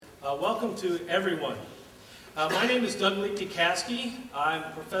Welcome to everyone. My name is Doug Leakey-Caskey. I'm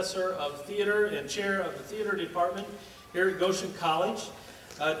professor of theater and chair of the theater department here at Goshen College.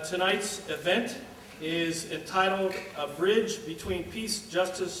 Tonight's event is entitled A Bridge Between Peace,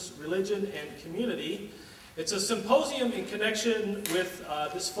 Justice, Religion, and Community. It's a symposium in connection with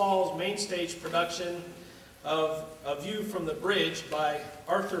this fall's main stage production of A View from the Bridge by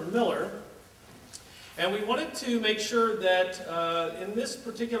Arthur Miller. And we wanted to make sure that in this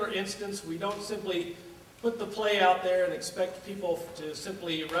particular instance, we don't simply put the play out there and expect people to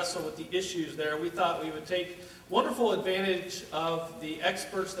simply wrestle with the issues there. We thought we would take wonderful advantage of the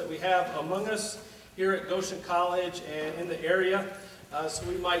experts that we have among us here at Goshen College and in the area, so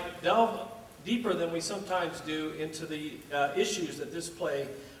we might delve deeper than we sometimes do into the issues that this play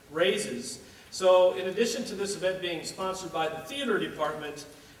raises. So in addition to this event being sponsored by the theater department,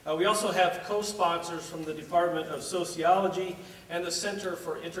 we also have co-sponsors from the Department of Sociology and the Center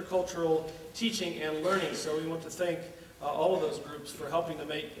for Intercultural Teaching and Learning. So we want to thank all of those groups for helping to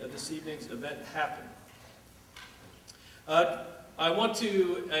make this evening's event happen. I want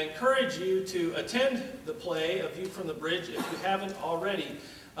to encourage you to attend the play, A View from the Bridge, if you haven't already.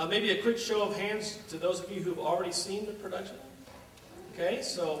 Maybe a quick show of hands to those of you who've already seen the production. Okay,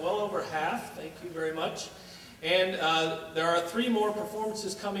 so well over half. Thank you very much. And there are 3 more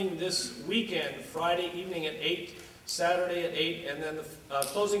performances coming this weekend, Friday evening at 8, Saturday at 8, and then the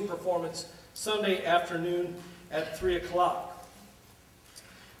closing performance Sunday afternoon at 3 o'clock.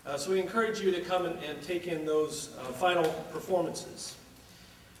 So we encourage you to come and take in those final performances.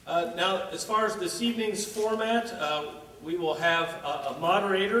 Now, as far as this evening's format, we will have a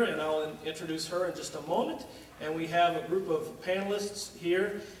moderator, and I'll introduce her in just a moment. And we have a group of panelists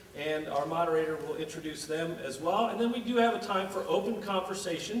here, and our moderator will introduce them as well. And then we do have a time for open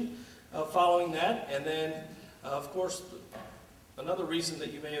conversation following that. And then, of course, another reason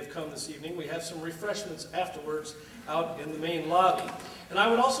that you may have come this evening, we have some refreshments afterwards out in the main lobby. And I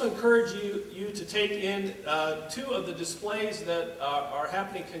would also encourage you to take in 2 of the displays that are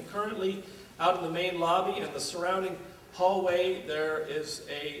happening concurrently out in the main lobby and the surrounding hallway. There is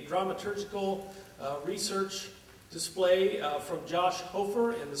a dramaturgical research display from Josh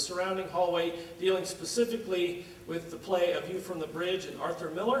Hofer in the surrounding hallway dealing specifically with the play A View from the Bridge and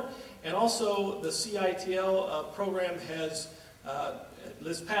Arthur Miller. And also the CITL program has,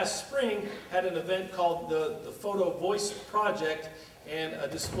 this past spring, had an event called the Photo Voice Project, and a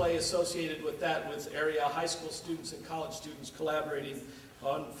display associated with that with area high school students and college students collaborating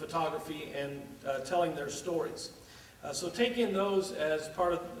on photography and telling their stories. So take in those as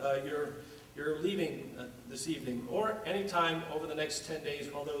part of your leaving this evening, or any time over the next 10 days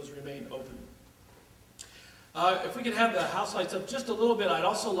while those remain open. If we could have the house lights up just a little bit, I'd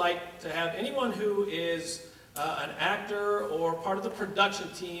also like to have anyone who is an actor or part of the production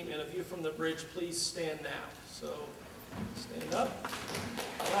team in A View from the Bridge, please stand now. So stand up.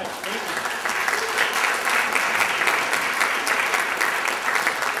 All right, thank you.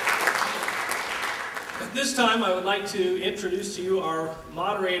 At this time, I would like to introduce to you our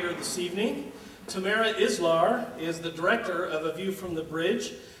moderator this evening. Tamara Islar is the director of A View from the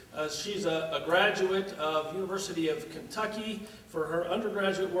Bridge. She's a graduate of University of Kentucky for her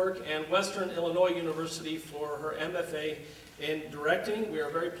undergraduate work and Western Illinois University for her MFA in directing. We are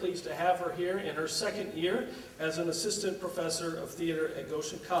very pleased to have her here in her 2nd year as an assistant professor of theater at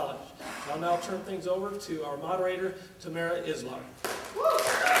Goshen College. I'll now turn things over to our moderator, Tamara Islar.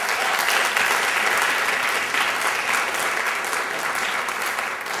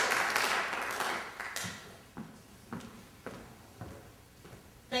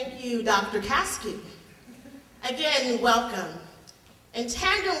 Thank you, Dr. Caskey. Again, welcome. In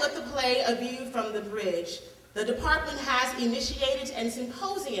tandem with the play A View from the Bridge, the department has initiated a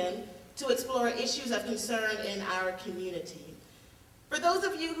symposium to explore issues of concern in our community. For those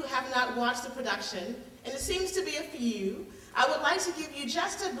of you who have not watched the production, and it seems to be a few, I would like to give you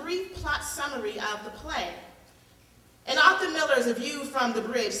just a brief plot summary of the play. In Arthur Miller's A View from the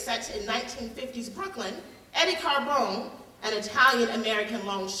Bridge, set in 1950s Brooklyn, Eddie Carbone, an Italian-American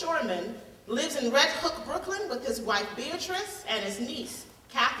longshoreman, lives in Red Hook, Brooklyn with his wife Beatrice and his niece,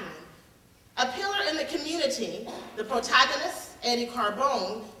 Catherine. A pillar in the community, the protagonist, Eddie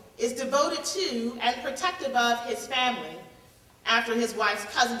Carbone, is devoted to and protective of his family. After his wife's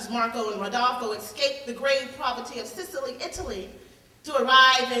cousins Marco and Rodolfo escaped the grave poverty of Sicily, Italy, to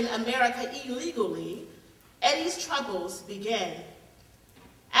arrive in America illegally, Eddie's troubles begin.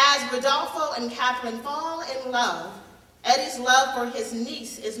 As Rodolfo and Catherine fall in love, Eddie's love for his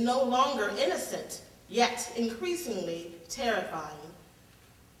niece is no longer innocent, yet increasingly terrifying.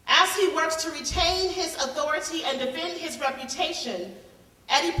 As he works to retain his authority and defend his reputation,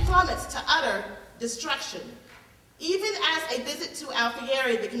 Eddie plummets to utter destruction. Even as a visit to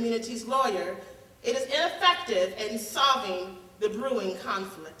Alfieri, the community's lawyer, it is ineffective in solving the brewing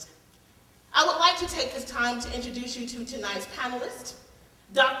conflict. I would like to take this time to introduce you to tonight's panelist.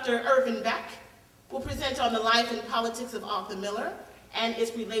 Dr. Irvin Beck will present on the life and politics of Arthur Miller and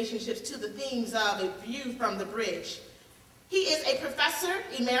its relationships to the themes of A View from the Bridge. He is a professor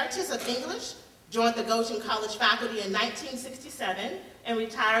emeritus of English, joined the Goshen College faculty in 1967, and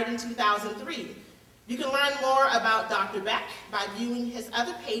retired in 2003. You can learn more about Dr. Beck by viewing his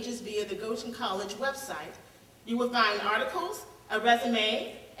other pages via the Goshen College website. You will find articles, a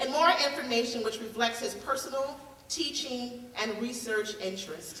resume, and more information which reflects his personal, teaching, and research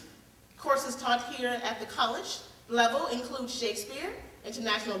interest. Courses taught here at the college level include Shakespeare,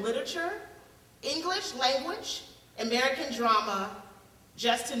 international literature, English language, American drama,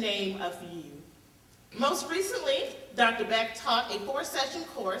 just to name a few. Most recently, Dr. Beck taught a 4-session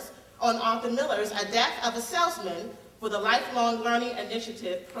course on Arthur Miller's A Death of a Salesman for the Lifelong Learning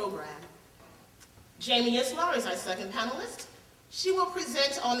Initiative program. Jamie Islar is our second panelist. She will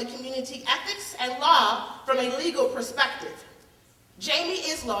present on the community ethics and law from a legal perspective. Jamie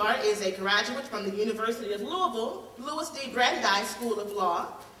Islar is a graduate from the University of Louisville, Louis D. Brandeis School of Law.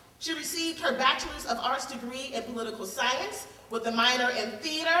 She received her Bachelor's of Arts degree in Political Science with a minor in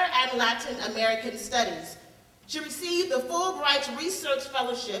Theater and Latin American Studies. She received the Fulbright Research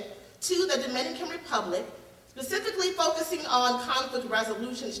Fellowship to the Dominican Republic, specifically focusing on conflict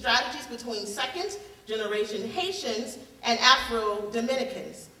resolution strategies between second-generation Haitians and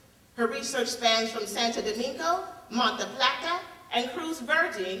Afro-Dominicans. Her research spans from Santo Domingo, Monte Plata, and Cruz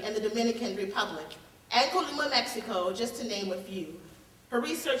Verde in the Dominican Republic, and Colima, Mexico, just to name a few. Her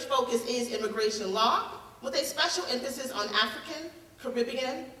research focus is immigration law, with a special emphasis on African,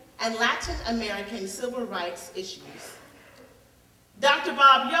 Caribbean, and Latin American civil rights issues. Dr.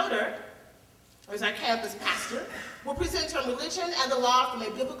 Bob Yoder, who is our campus pastor, will present on religion and the law from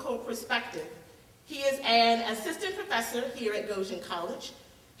a biblical perspective. He is an assistant professor here at Goshen College.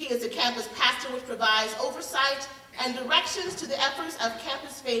 He is a campus pastor which provides oversight and directions to the efforts of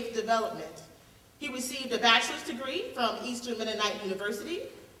campus faith development. He received a bachelor's degree from Eastern Mennonite University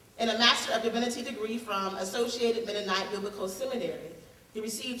and a Master of Divinity degree from Associated Mennonite Biblical Seminary. He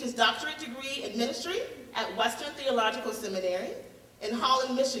received his doctorate degree in ministry at Western Theological Seminary in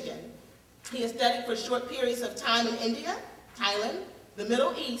Holland, Michigan. He has studied for short periods of time in India, Thailand, the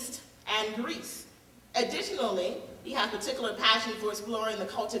Middle East, and Greece. Additionally, he has particular passion for exploring the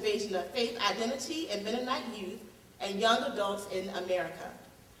cultivation of faith identity in Mennonite youth and young adults in America.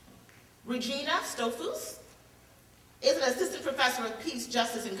 Regina Stofus is an assistant professor of peace,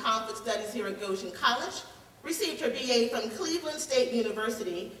 justice, and conflict studies here at Goshen College, received her BA from Cleveland State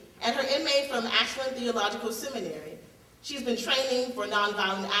University and her MA from Ashland Theological Seminary. She's been training for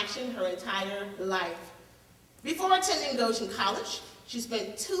nonviolent action her entire life. Before attending Goshen College, she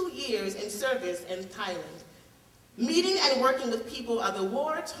spent 2 years in service in Thailand. Meeting and working with people of the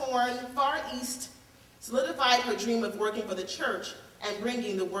war-torn Far East solidified her dream of working for the church and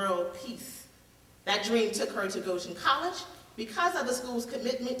bringing the world peace. That dream took her to Goshen College because of the school's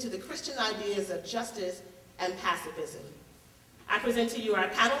commitment to the Christian ideas of justice and pacifism. I present to you our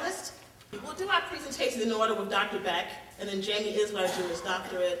panelists. We'll do our presentations in order with Dr. Beck, and then Jamie Islar do his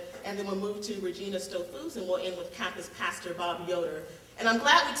doctorate, and then we'll move to Regina Stofus, and we'll end with campus pastor Bob Yoder. And I'm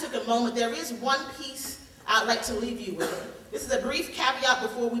glad we took a moment. There is one piece I'd like to leave you with. This is a brief caveat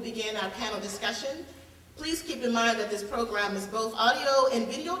before we begin our panel discussion. Please keep in mind that this program is both audio and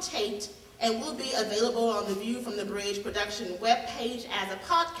video taped and will be available on the View from the Bridge production webpage as a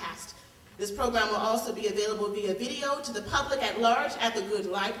podcast. This program will also be available via video to the public at large at the Good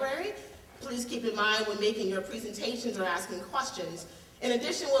Library. Please keep in mind when making your presentations or asking questions. In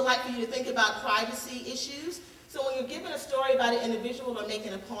addition, we'd like for you to think about privacy issues. So when you're giving a story about an individual or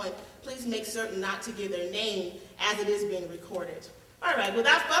making a point, please make certain not to give their name as it is being recorded. All right,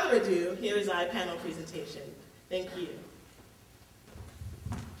 without further ado, here is our panel presentation. Thank you.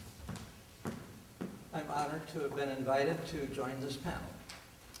 I'm honored to have been invited to join this panel.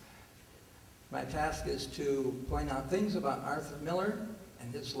 My task is to point out things about Arthur Miller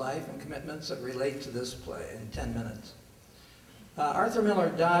and his life and commitments that relate to this play in 10 minutes. Arthur Miller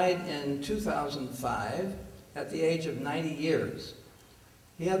died in 2005 at the age of 90 years.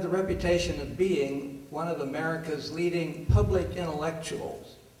 He had the reputation of being one of America's leading public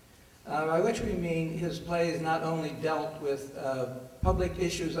intellectuals, by which we mean his plays not only dealt with public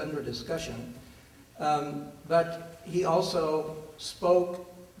issues under discussion, but he also spoke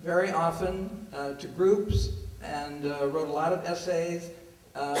very often to groups and wrote a lot of essays,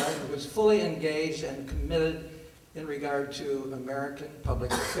 was fully engaged and committed in regard to American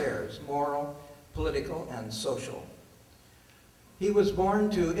public affairs, moral, political, and social. He was born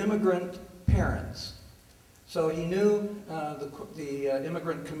to immigrant parents, so he knew the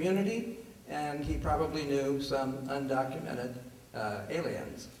immigrant community, and he probably knew some undocumented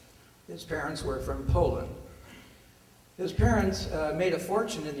aliens. His parents were from Poland. His parents made a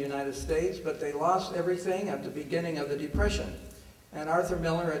fortune in the United States, but they lost everything at the beginning of the Depression. And Arthur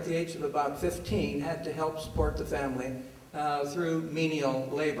Miller, at the age of about 15, had to help support the family through menial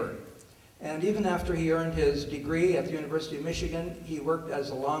labor. And even after he earned his degree at the University of Michigan, he worked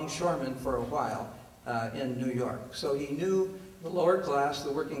as a longshoreman for a while in New York. So he knew the lower class,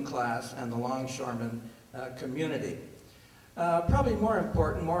 the working class, and the longshoreman community. Probably more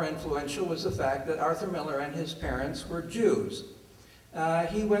important, more influential, was the fact that Arthur Miller and his parents were Jews.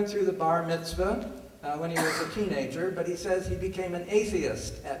 He went through the bar mitzvah when he was a teenager, but he says he became an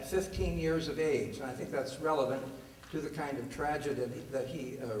atheist at 15 years of age, and I think that's relevant to the kind of tragedy that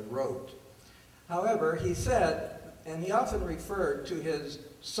he wrote. However, he said, and he often referred to his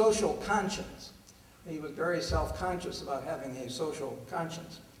social conscience. He was very self-conscious about having a social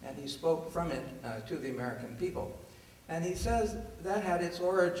conscience, and he spoke from it to the American people. And he says that had its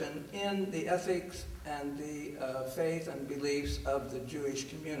origin in the ethics and the faith and beliefs of the Jewish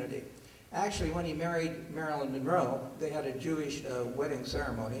community. Actually, when he married Marilyn Monroe, they had a Jewish wedding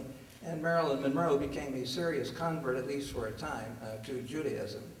ceremony, and Marilyn Monroe became a serious convert, at least for a time, to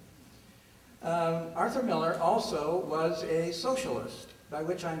Judaism. Arthur Miller also was a socialist, by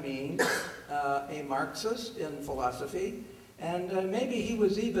which I mean a Marxist in philosophy, and maybe he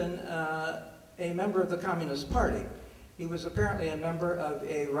was even a member of the Communist Party. He was apparently a member of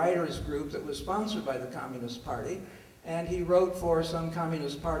a writers group that was sponsored by the Communist Party, and he wrote for some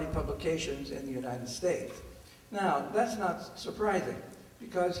Communist Party publications in the United States. Now, that's not surprising,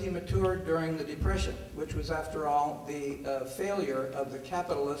 because he matured during the Depression, which was, after all, the failure of the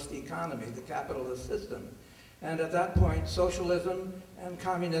capitalist economy, the capitalist system. And at that point, socialism and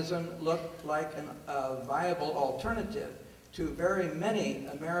communism looked like a viable alternative to very many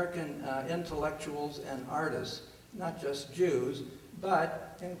American intellectuals and artists, not just Jews,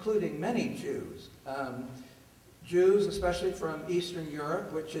 but including many Jews. Jews, especially from Eastern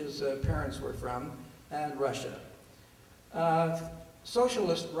Europe, which his parents were from, and Russia.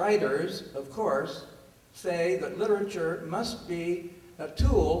 Socialist writers, of course, say that literature must be a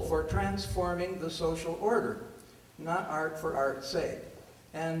tool for transforming the social order, not art for art's sake.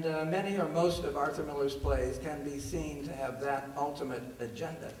 And many or most of Arthur Miller's plays can be seen to have that ultimate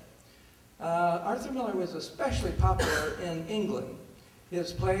agenda. Arthur Miller was especially popular in England.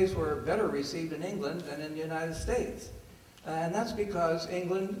 His plays were better received in England than in the United States. And that's because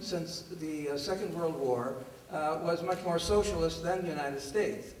England, since the Second World War, was much more socialist than the United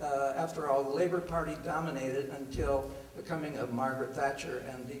States. After all, the Labour Party dominated until the coming of Margaret Thatcher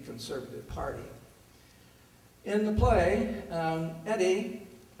and the Conservative Party. In the play, Eddie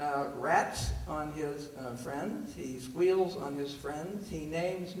rats on his friends, he squeals on his friends, he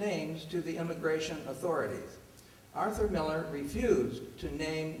names names to the immigration authorities. Arthur Miller refused to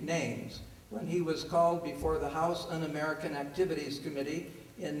name names when he was called before the House Un-American Activities Committee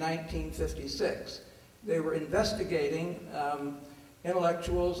in 1956. They were investigating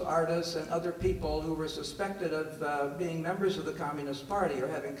intellectuals, artists, and other people who were suspected of being members of the Communist Party or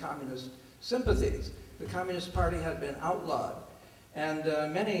having communist sympathies. The Communist Party had been outlawed, and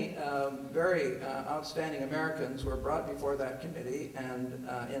many very outstanding Americans were brought before that committee and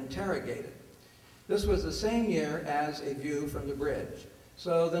interrogated. This was the same year as A View from the Bridge.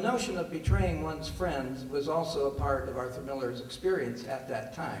 So the notion of betraying one's friends was also a part of Arthur Miller's experience at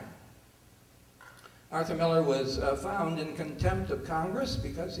that time. Arthur Miller was found in contempt of Congress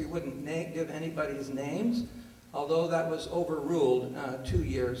because he wouldn't give anybody's names, although that was overruled 2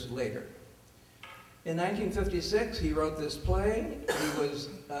 years later. In 1956, he wrote this play. He was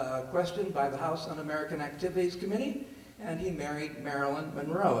questioned by the House Un-American Activities Committee, and he married Marilyn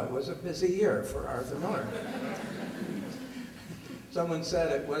Monroe. It was a busy year for Arthur Miller. Someone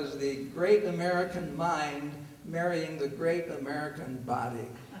said it was the great American mind marrying the great American body.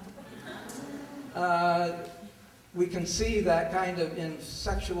 We can see that kind of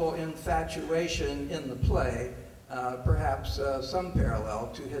sexual infatuation in the play, perhaps some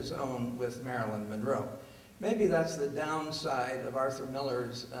parallel to his own with Marilyn Monroe. Maybe that's the downside of Arthur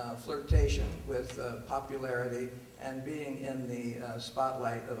Miller's flirtation with popularity and being in the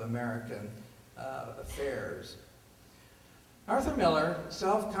spotlight of American affairs. Arthur Miller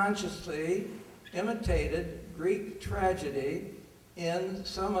self-consciously imitated Greek tragedy in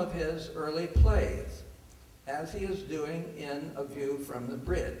some of his early plays, as he is doing in A View from the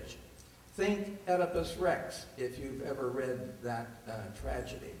Bridge. Think Oedipus Rex, if you've ever read that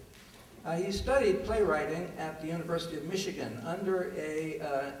tragedy. He studied playwriting at the University of Michigan under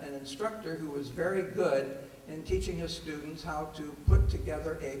an instructor who was very good in teaching his students how to put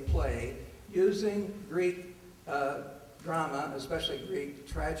together a play using Greek drama, especially Greek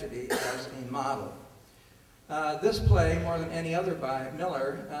tragedy, as a model. This play, more than any other by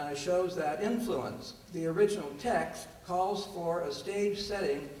Miller, shows that influence. The original text calls for a stage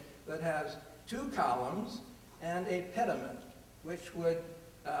setting that has 2 columns and a pediment, which would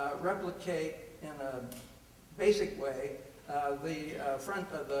replicate in a basic way the front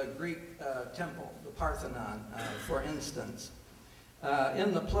of the Greek temple, the Parthenon, for instance.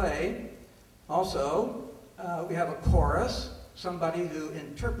 In the play, also, we have a chorus, somebody who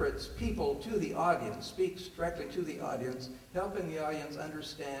interprets people to the audience, speaks directly to the audience, helping the audience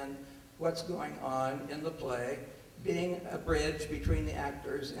understand what's going on in the play, being a bridge between the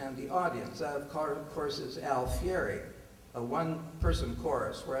actors and the audience. That, of course, is Alfieri, a one-person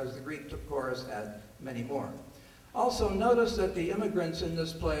chorus, whereas the Greek chorus had many more. Also, notice that the immigrants in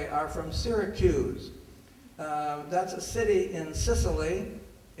this play are from Syracuse. That's a city in Sicily,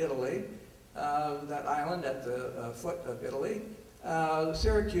 Italy, that island at the foot of Italy.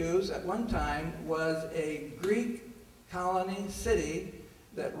 Syracuse, at one time, was a Greek colony city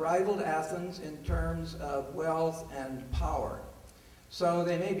that rivaled Athens in terms of wealth and power. So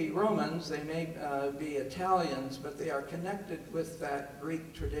they may be Romans, they may be Italians, but they are connected with that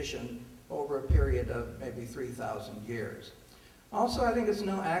Greek tradition over a period of maybe 3,000 years. Also, I think it's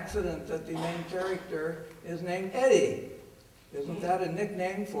no accident that the main character is named Eddie. Isn't that a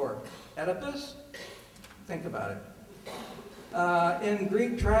nickname for Oedipus? Think about it. In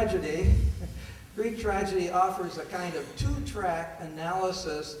Greek tragedy, Greek tragedy offers a kind of 2-track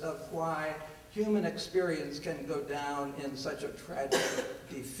analysis of why human experience can go down in such a tragic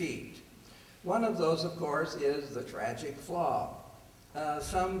defeat. One of those, of course, is the tragic flaw.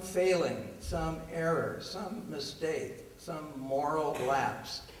 Some failing, some error, some mistake, some moral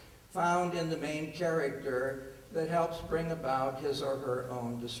lapse found in the main character that helps bring about his or her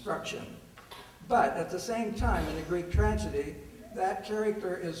own destruction. But at the same time, in the Greek tragedy, that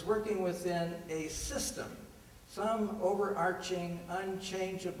character is working within a system, some overarching,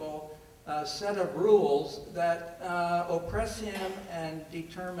 unchangeable set of rules that oppress him and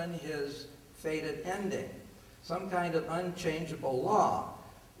determine his fated ending. Some kind of unchangeable law,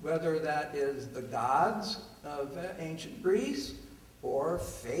 whether that is the gods of ancient Greece or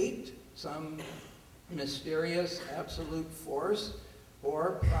fate, some mysterious absolute force,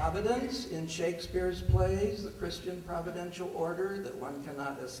 or providence in Shakespeare's plays, the Christian providential order that one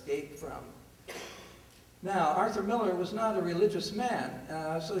cannot escape from. Now, Arthur Miller was not a religious man,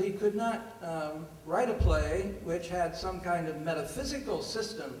 so he could not write a play which had some kind of metaphysical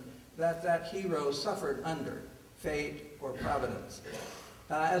system that hero suffered under, fate or providence.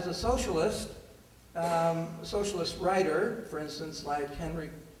 As a socialist writer, for instance, like Henry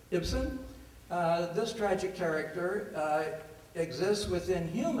Ibsen, this tragic character exists within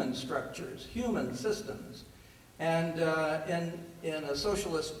human structures, human systems. And in a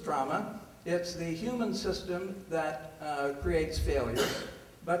socialist drama, it's the human system that creates failure.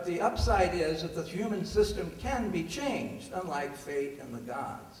 But the upside is that the human system can be changed, unlike fate and the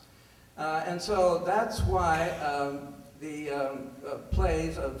gods. And so that's why the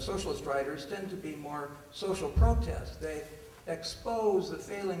plays of socialist writers tend to be more social protest. They expose the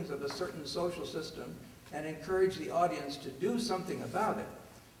failings of a certain social system and encourage the audience to do something about it.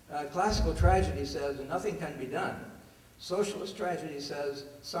 Classical tragedy says nothing can be done. Socialist tragedy says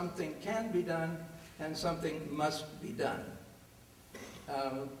something can be done and something must be done.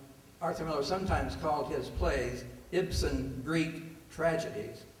 Arthur Miller sometimes called his plays Ibsen Greek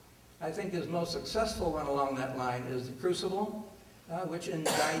tragedies. I think his most successful one along that line is The Crucible, which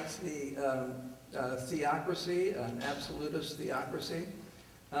indicts the theocracy, an absolutist theocracy.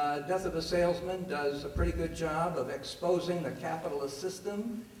 Death of a Salesman does a pretty good job of exposing the capitalist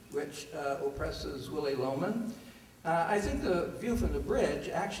system, which oppresses Willy Loman. I think The View from the Bridge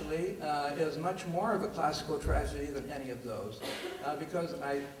actually is much more of a classical tragedy than any of those, because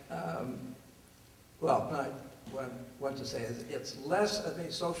what I want to say is it's less of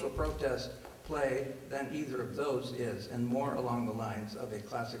a social protest play than either of those is, and more along the lines of a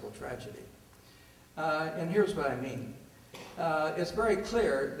classical tragedy. And here's what I mean. It's very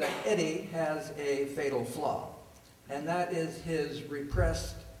clear that Eddie has a fatal flaw, and that is his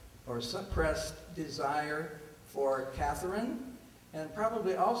repressed or suppressed desire for Catherine, and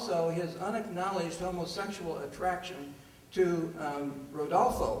probably also his unacknowledged homosexual attraction to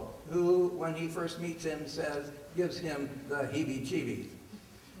Rodolfo, who, when he first meets him, gives him the heebie-jeebies.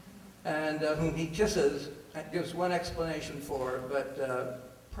 and whom he kisses, and gives one explanation for, but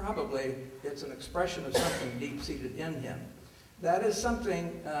probably it's an expression of something deep-seated in him. That is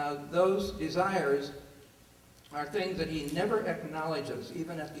something, those desires are things that he never acknowledges,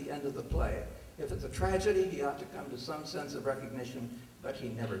 even at the end of the play. If it's a tragedy, he ought to come to some sense of recognition, but he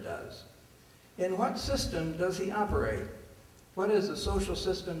never does. In what system does he operate? What is the social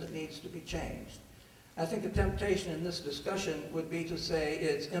system that needs to be changed? I think the temptation in this discussion would be to say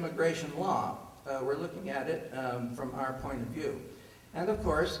it's immigration law. We're looking at it from our point of view. And of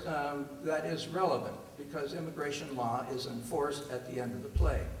course, that is relevant because immigration law is enforced at the end of the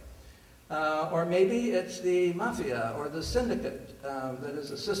play. Or maybe it's the mafia or the syndicate that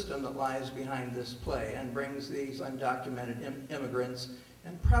is a system that lies behind this play and brings these undocumented immigrants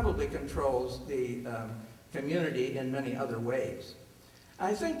and probably controls the community in many other ways.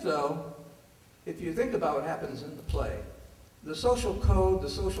 I think, though, if you think about what happens in the play, the social code, the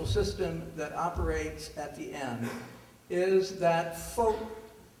social system that operates at the end is that folk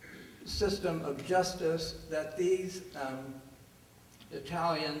system of justice that these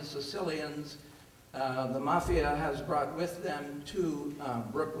Italians, Sicilians, the mafia has brought with them to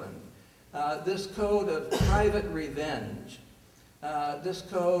Brooklyn. This code of private revenge, this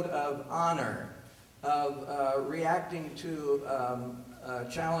code of honor, of reacting to a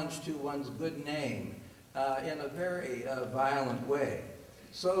challenge to one's good name in a very violent way.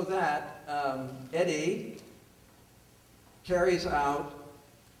 So that Eddie carries out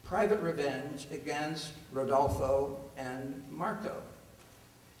private revenge against Rodolfo and Marco.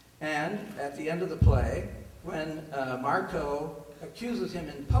 And at the end of the play, when Marco accuses him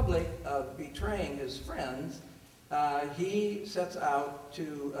in public of betraying his friends, he sets out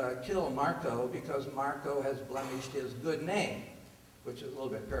to kill Marco because Marco has blemished his good name, which is a little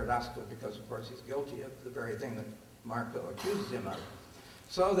bit paradoxical because, of course, he's guilty of the very thing that Marco accuses him of.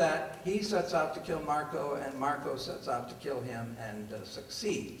 So that he sets out to kill Marco, and Marco sets out to kill him and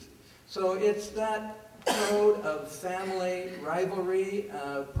succeeds. So it's that code of family rivalry,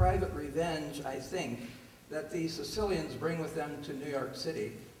 private revenge, I think, that the Sicilians bring with them to New York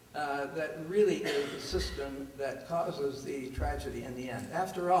City that really is the system that causes the tragedy in the end.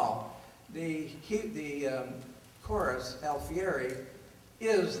 After all, the chorus, Alfieri,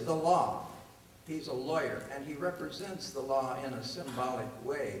 is the law. He's a lawyer, and he represents the law in a symbolic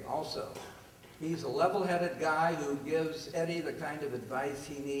way also. He's a level-headed guy who gives Eddie the kind of advice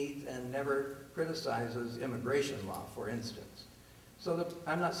he needs and never criticizes immigration law, for instance. So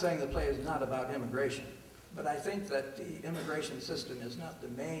I'm not saying the play is not about immigration, but I think that the immigration system is not the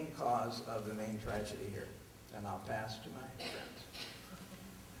main cause of the main tragedy here. And I'll pass to my friends.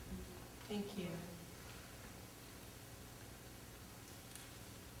 Thank you.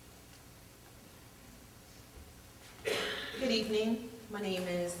 Good evening. My name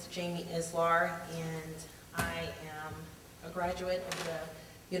is Jamie Islar, and I am a graduate of the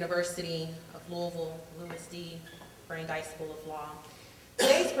University of Louisville, Louis D. Brandeis School of Law.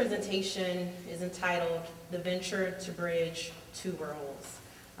 Today's presentation is entitled The Venture to Bridge Two Worlds,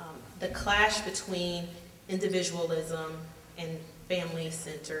 the clash between individualism and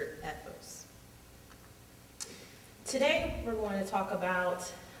family-centered ethos. Today, we're going to talk about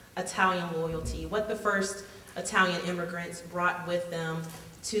Italian loyalty, what the first Italian immigrants brought with them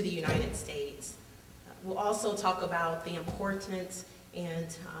to the United States. We'll also talk about the importance and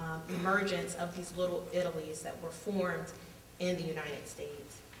emergence of these little Italies that were formed in the United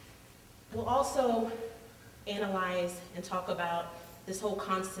States. We'll also analyze and talk about this whole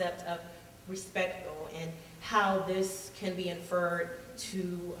concept of rispetto and how this can be inferred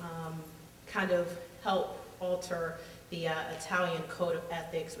to kind of help alter the Italian code of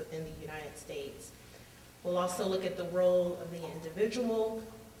ethics within the United States. We'll also look at the role of the individual,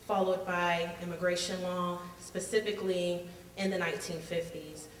 followed by immigration law, specifically in the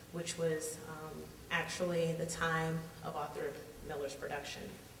 1950s, which was actually the time of Arthur Miller's production.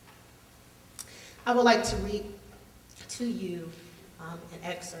 I would like to read to you an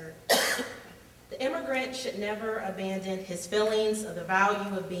excerpt. The immigrant should never abandon his feelings of the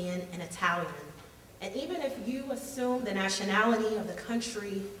value of being an Italian. And even if you assume the nationality of the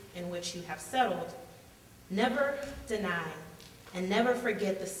country in which you have settled, never deny and never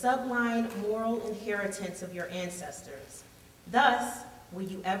forget the sublime moral inheritance of your ancestors. Thus, will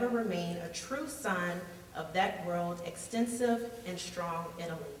you ever remain a true son of that world, extensive and strong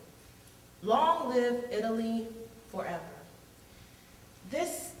Italy. Long live Italy forever.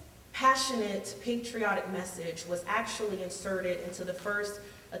 This passionate patriotic message was actually inserted into the first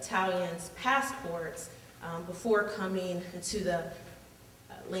Italians' passports before coming to the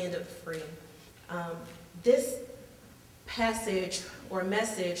land of the free. This passage or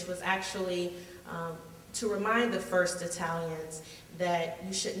message was actually to remind the first Italians that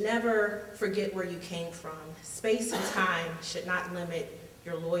you should never forget where you came from. Space and time should not limit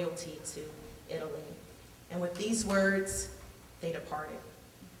your loyalty to Italy. And with these words, they departed.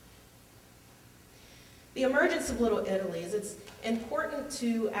 The emergence of Little Italy, it's important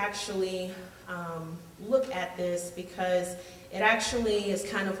to actually look at this because it actually is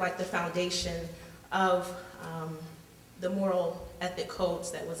kind of like the foundation of the moral ethic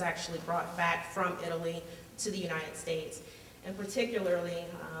codes that was actually brought back from Italy to the United States. And particularly,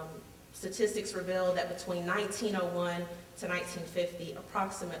 statistics reveal that between 1901 to 1950,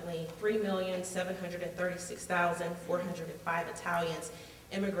 approximately 3,736,405 Italians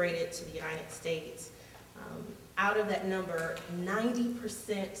immigrated to the United States. Out of that number,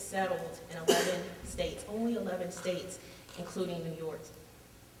 90% settled in 11 states, only 11 states, including New York.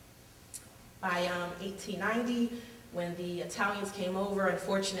 By 1890, when the Italians came over,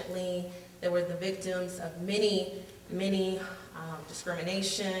 unfortunately, they were the victims of many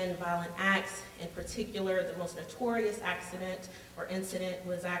discrimination, violent acts. In particular, the most notorious accident or incident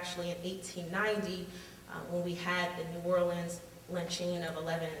was actually in 1890 when we had the New Orleans lynching of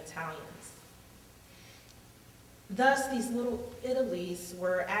 11 Italians. Thus, these little Italies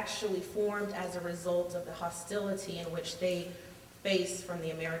were actually formed as a result of the hostility in which they faced from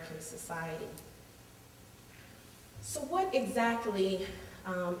the American society. So what exactly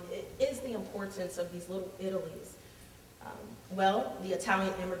is the importance of these little Italies? Well, the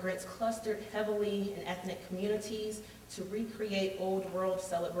Italian immigrants clustered heavily in ethnic communities to recreate old world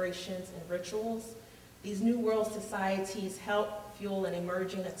celebrations and rituals. These New World societies helped fuel an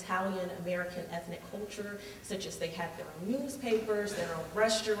emerging Italian-American ethnic culture, such as they had their own newspapers, their own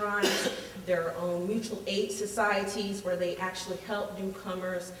restaurants, their own mutual aid societies where they actually helped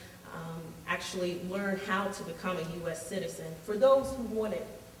newcomers actually learn how to become a U.S. citizen for those who wanted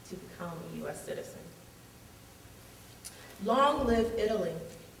to become a U.S. citizen. Long live Italy,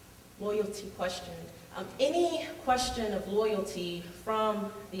 loyalty questioned. Any question of loyalty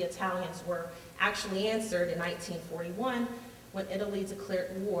from the Italians were actually answered in 1941 when Italy declared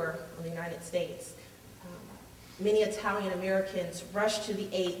war on the United States. Many Italian Americans rushed to the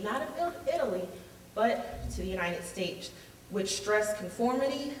aid, not of Italy, but to the United States, which stressed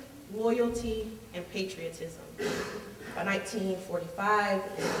conformity, loyalty, and patriotism. By 1945,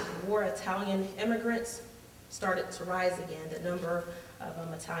 the war, Italian immigrants started to rise again. The number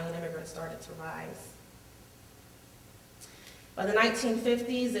of Italian immigrants started to rise. By the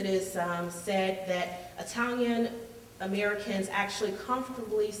 1950s, it is said that Italian Americans actually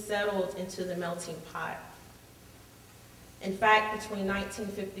comfortably settled into the melting pot. In fact, between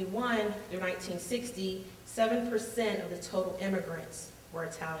 1951 through 1960, 7% of the total immigrants were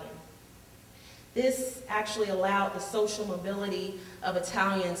Italian. This actually allowed the social mobility of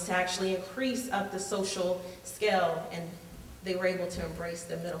Italians to actually increase up the social scale, and they were able to embrace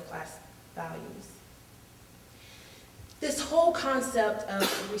the middle class values. This whole concept of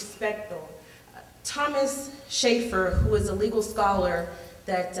respecto, Thomas Schaefer, who is a legal scholar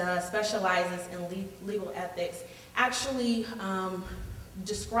that specializes in legal ethics, actually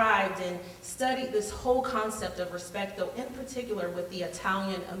described and studied this whole concept of respecto, in particular with the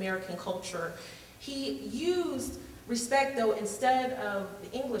Italian-American culture. He used respecto instead of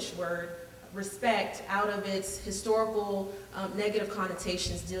the English word respect out of its historical negative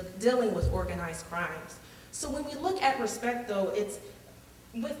connotations dealing with organized crimes. So when we look at respecto, it's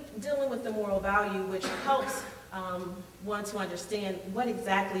dealing with the moral value, which helps one to understand what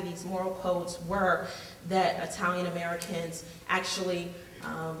exactly these moral codes were that Italian Americans actually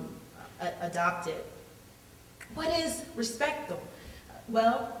adopted. What is respecto?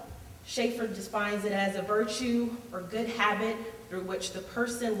 Well, Schaefer defines it as a virtue or good habit through which the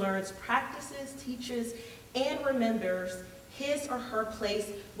person learns, practices, teaches, and remembers his or her place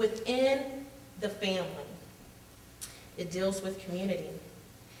within the family. It deals with community.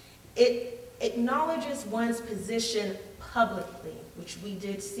 It acknowledges one's position publicly, which we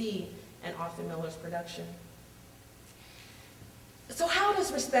did see in Arthur Miller's production. So how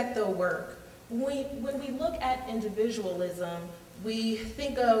does respecto work? When we look at individualism, we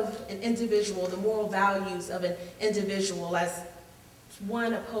think of an individual, the moral values of an individual as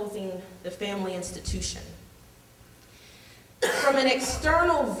one opposing the family institution. From an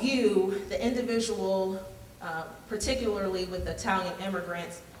external view, the individual, particularly with Italian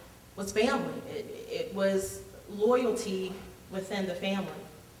immigrants, was family. It was loyalty within the family.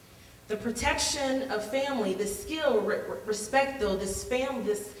 The protection of family, the skill, respecto,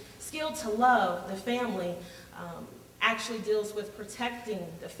 this skill to love the family, actually deals with protecting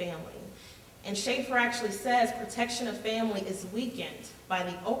the family. And Schaeffer actually says protection of family is weakened by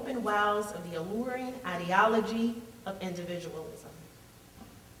the open wows of the alluring ideology of individualism.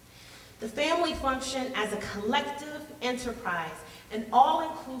 The family functioned as a collective enterprise, an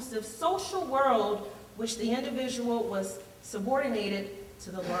all-inclusive social world which the individual was subordinated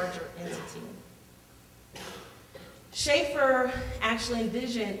to the larger entity. Schaeffer actually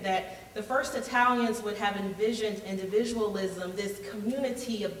envisioned that the first Italians would have envisioned individualism, this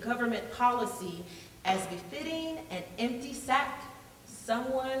community of government policy, as befitting an empty sack,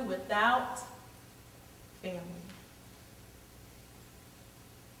 someone without family.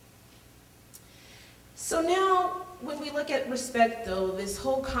 So now, when we look at respect, though, this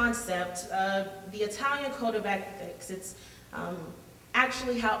whole concept, the Italian Code of Ethics, it's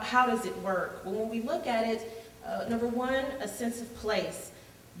actually how does it work? Well, when we look at it, number one, a sense of place.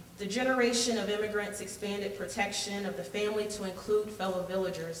 The generation of immigrants expanded protection of the family to include fellow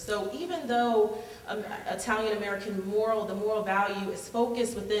villagers. So even though Italian-American the moral value is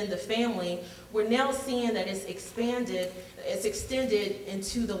focused within the family, we're now seeing that it's extended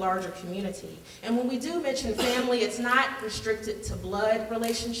into the larger community. And when we do mention family, it's not restricted to blood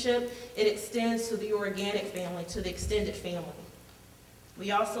relationship. It extends to the organic family, to the extended family. We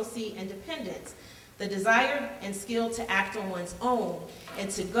also see independence, the desire and skill to act on one's own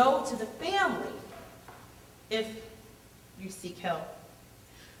and to go to the family if you seek help.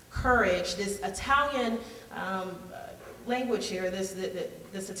 Courage, this Italian language here,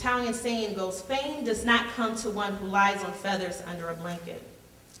 this Italian saying goes, fame does not come to one who lies on feathers under a blanket.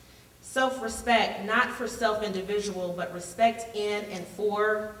 Self-respect, not for self-individual, but respect in and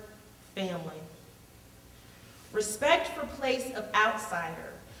for family. Respect for place of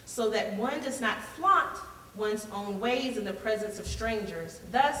outsider, so that one does not flaunt one's own ways in the presence of strangers.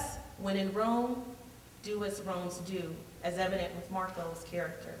 Thus, when in Rome, do as Romans do, as evident with Marco's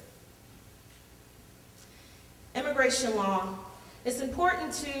character. Immigration law. It's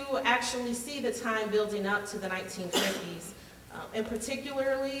important to actually see the time building up to the 1950s, and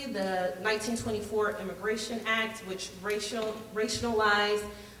particularly the 1924 Immigration Act, which racialized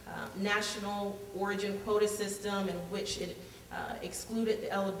national origin quota system, in which it excluded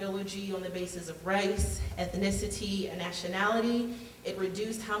the eligibility on the basis of race, ethnicity, and nationality. It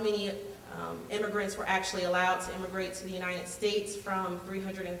reduced how many immigrants were actually allowed to immigrate to the United States from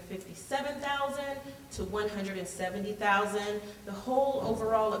 357,000 to 170,000. The whole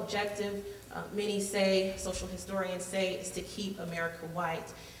overall objective, many say, social historians say, is to keep America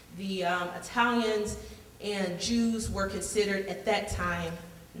white. The Italians and Jews were considered at that time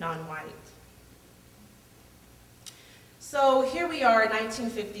non-white. So here we are in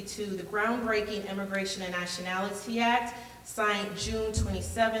 1952, the groundbreaking Immigration and Nationality Act, signed June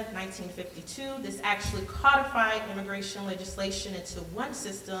 27, 1952. This actually codified immigration legislation into one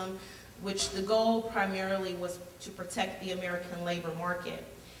system, which the goal primarily was to protect the American labor market.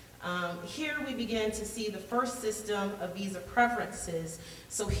 Here we begin to see the first system of visa preferences.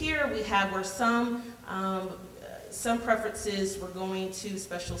 So here we have where some preferences were going to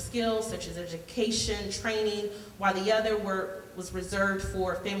special skills such as education, training, while the other was reserved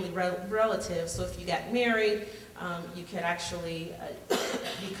for family relatives. So if you got married, you could actually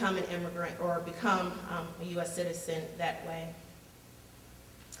become an immigrant or become a U.S. citizen that way.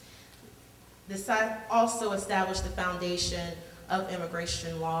 This also established the foundation of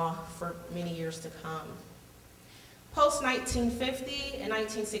immigration law for many years to come. Post-1950, in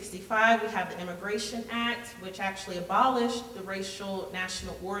 1965, we have the Immigration Act, which actually abolished the racial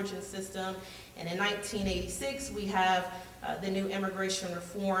national origin system. And in 1986, we have the new Immigration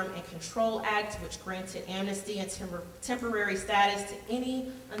Reform and Control Act, which granted amnesty and temporary status to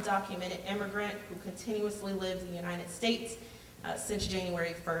any undocumented immigrant who continuously lived in the United States since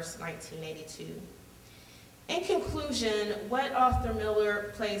January 1st, 1982. In conclusion, what Arthur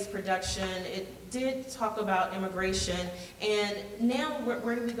Miller plays production, it did talk about immigration, and now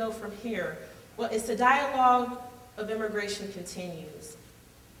where do we go from here? Well, it's the dialogue of immigration continues.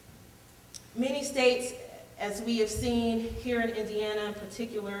 Many states, as we have seen here in Indiana in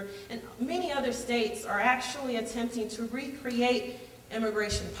particular, and many other states are actually attempting to recreate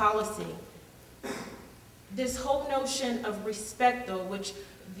immigration policy. This whole notion of respect, though, which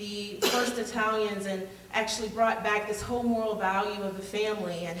the first Italians and actually brought back this whole moral value of the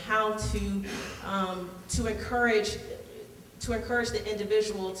family and how to encourage the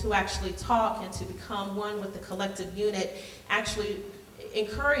individual to actually talk and to become one with the collective unit, actually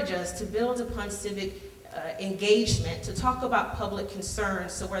encourage us to build upon civic engagement, to talk about public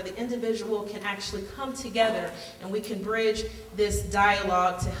concerns, so where the individual can actually come together and we can bridge this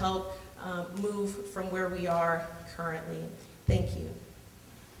dialogue to help move from where we are currently. Thank you.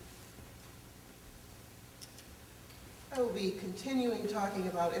 I will be continuing talking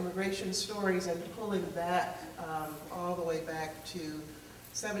about immigration stories and pulling back all the way back to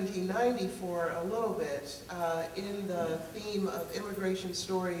 1790 for a little bit in the theme of immigration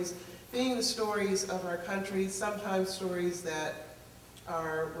stories being the stories of our country, sometimes stories that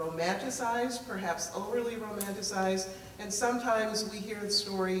are romanticized, perhaps overly romanticized, and sometimes we hear the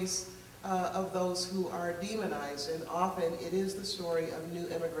stories of those who are demonized, and often it is the story of new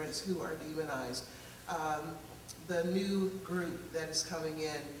immigrants who are demonized. The new group that is coming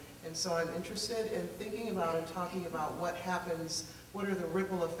in. And so I'm interested in thinking about and talking about what happens, what are the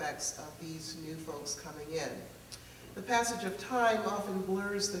ripple effects of these new folks coming in. The passage of time often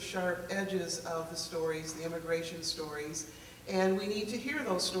blurs the sharp edges of the stories, the immigration stories, and we need to hear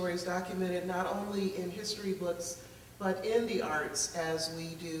those stories documented not only in history books, but in the arts as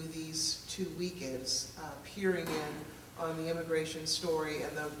we do these 2 weekends, peering in on the immigration story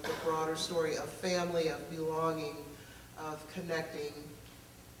and the broader story of family, of belonging, of connecting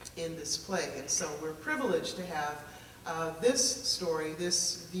in this play. And so we're privileged to have this story,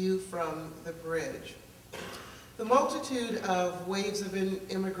 this view from the bridge. The multitude of waves of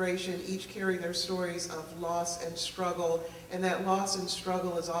immigration each carry their stories of loss and struggle, and that loss and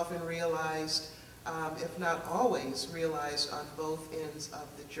struggle is often realized, if not always realized, on both ends of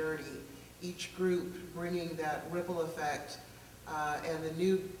the journey. Each group bringing that ripple effect, and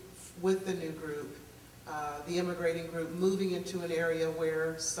with the new group, the immigrating group moving into an area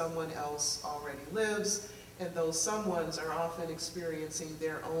where someone else already lives, and those someones are often experiencing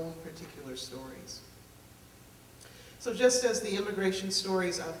their own particular stories. So just as the immigration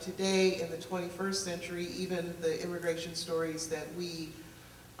stories of today in the 21st century, even the immigration stories that we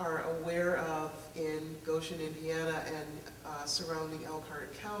are aware of in Goshen, Indiana, and surrounding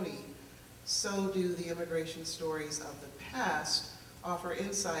Elkhart County, so do the immigration stories of the past offer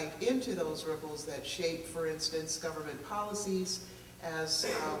insight into those ripples that shape, for instance, government policies,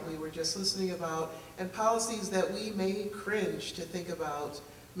 as we were just listening about, and policies that we may cringe to think about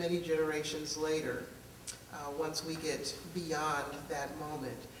many generations later, once we get beyond that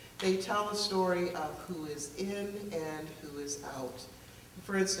moment. They tell a story of who is in and who is out.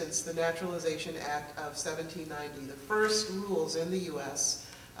 For instance, the Naturalization Act of 1790, the first rules in the U.S.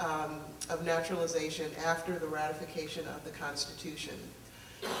 Of naturalization after the ratification of the Constitution.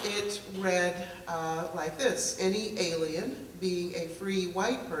 It read like this: any alien, being a free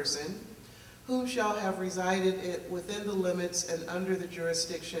white person, whom shall have resided within the limits and under the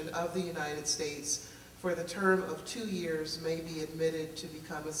jurisdiction of the United States for the term of 2 years may be admitted to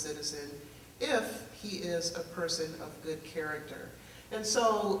become a citizen if he is a person of good character. And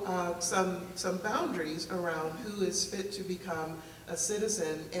so some boundaries around who is fit to become a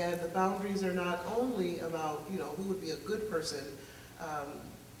citizen, and the boundaries are not only about, who would be a good person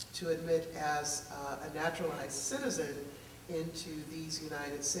to admit as a naturalized citizen into these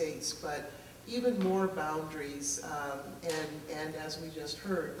United States, but even more boundaries, and as we just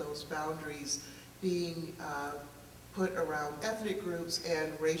heard, those boundaries being put around ethnic groups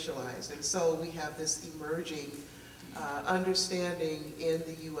and racialized. And so we have this emerging understanding in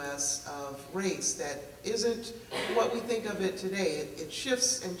the U.S. of race that isn't what we think of it today. It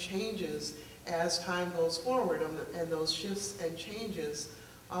shifts and changes as time goes forward, and those shifts and changes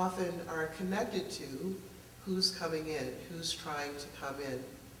often are connected to who's coming in, who's trying to come in.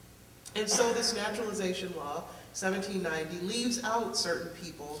 And so this naturalization law, 1790, leaves out certain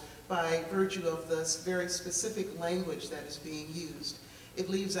people by virtue of this very specific language that is being used. It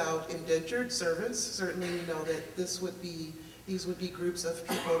leaves out indentured servants. Certainly we know that these would be groups of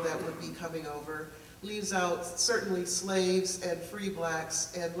people that would be coming over. Leaves out certainly slaves and free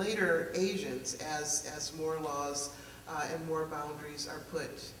blacks and later Asians as more laws and more boundaries are put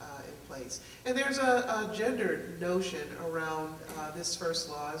in place. And there's a gendered notion around this first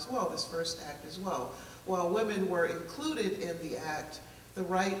law as well, this first act as well. While women were included in the act, the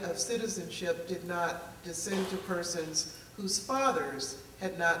right of citizenship did not descend to persons whose fathers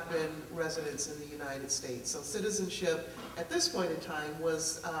had not been residents in the United States. So citizenship at this point in time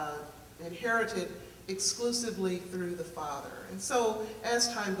was inherited exclusively through the father. And so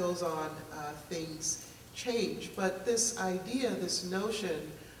as time goes on, things change. But this idea, this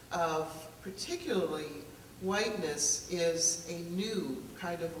notion of particularly whiteness is a new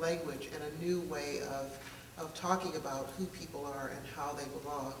kind of language and a new way of talking about who people are and how they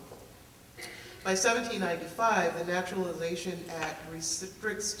belong. By 1795, the Naturalization Act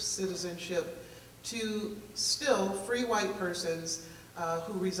restricts citizenship to still free white persons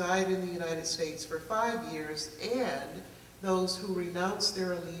who reside in the United States for 5 years and those who renounce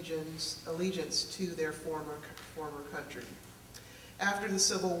their allegiance to their former country. After the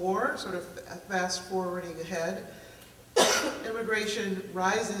Civil War, sort of fast forwarding ahead, Immigration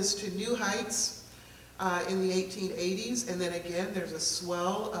rises to new heights in the 1880s, and then again there's a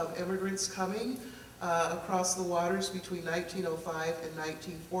swell of immigrants coming across the waters between 1905 and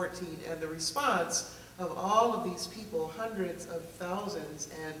 1914, and the response of all of these people, hundreds of thousands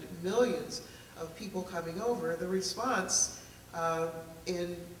and millions of people coming over, the response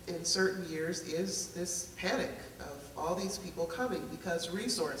in certain years is this panic of all these people coming because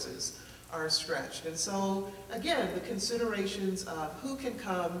resources are stretched. And so, again, the considerations of who can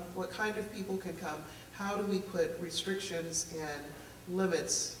come, what kind of people can come, how do we put restrictions and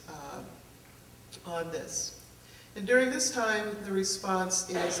limits on this. And during this time, the response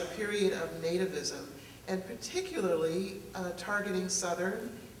is a period of nativism, and particularly targeting Southern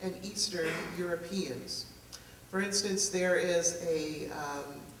and Eastern Europeans. For instance, there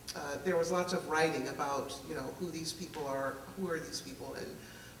was lots of writing about, who these people are, who are these people, and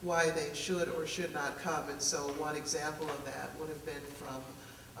why they should or should not come. And so one example of that would have been from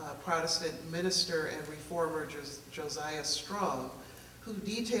Protestant minister and reformer Josiah Strong, who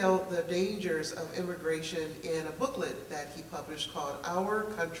detailed the dangers of immigration in a booklet that he published called Our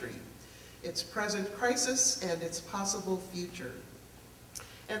Country, Its Present Crisis and Its Possible Future.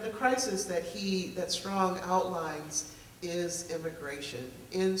 And the crisis that Strong outlines is immigration.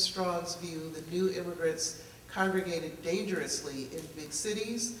 In Strong's view, the new immigrants congregated dangerously in big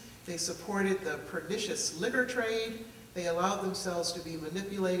cities. They supported the pernicious liquor trade. They allowed themselves to be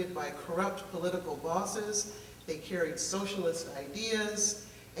manipulated by corrupt political bosses. They carried socialist ideas,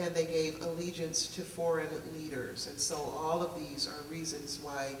 and they gave allegiance to foreign leaders. And so all of these are reasons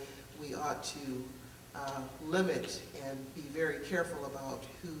why we ought to limit and be very careful about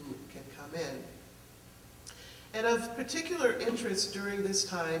who can come in. And of particular interest during this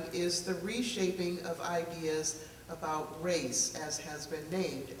time is the reshaping of ideas about race, as has been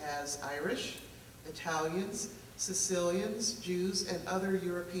named, as Irish, Italians, Sicilians, Jews, and other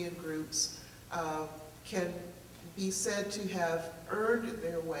European groups can be said to have earned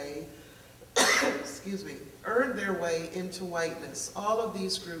their way, earned their way into whiteness. All of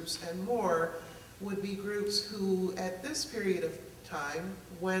these groups and more would be groups who, at this period of time,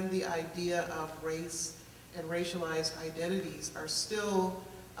 when the idea of race and racialized identities are still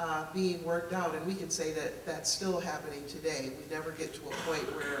being worked out, and we can say that that's still happening today. We never get to a point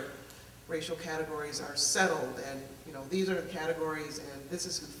where racial categories are settled and, these are the categories and this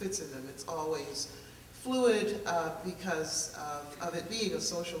is who fits in them. It's always fluid because of it being a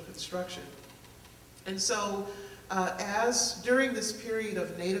social construction. And so as during this period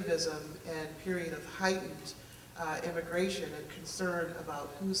of nativism and period of heightened immigration and concern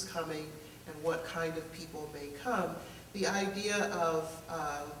about who's coming and what kind of people may come, the idea of,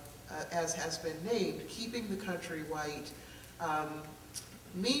 as has been named, keeping the country white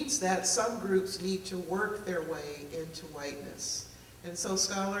means that some groups need to work their way into whiteness. And so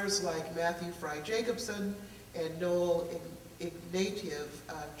scholars like Matthew Fry Jacobson and Noel Ignatieff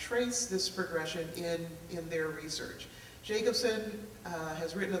trace this progression in their research. Jacobson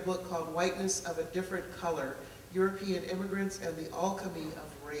has written a book called Whiteness of a Different Color, European Immigrants and the Alchemy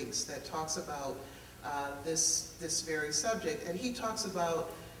of Race, that talks about this very subject. And he talks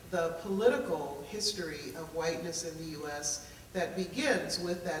about the political history of whiteness in the U.S. that begins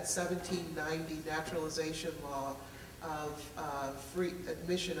with that 1790 naturalization law of free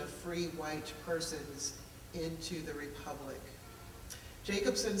admission of free white persons into the Republic.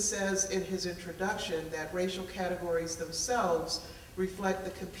 Jacobson says in his introduction that racial categories themselves reflect the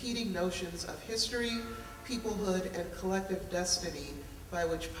competing notions of history, peoplehood, and collective destiny by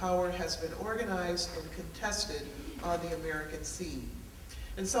which power has been organized and contested on the American scene.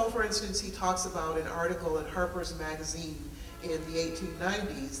 And so, for instance, he talks about an article in Harper's Magazine in the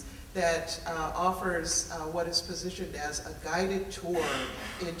 1890s that offers what is positioned as a guided tour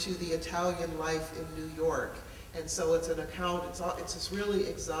into the Italian life in New York. And so it's an account, it's this really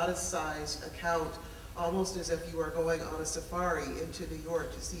exoticized account, almost as if you are going on a safari into New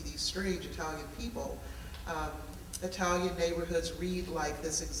York to see these strange Italian people. Italian neighborhoods read like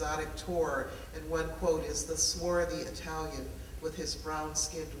this exotic tour, and one quote is, "The swarthy Italian with his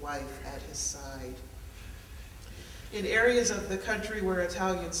brown-skinned wife at his side." In areas of the country where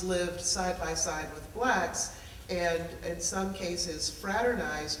Italians lived side by side with blacks, and in some cases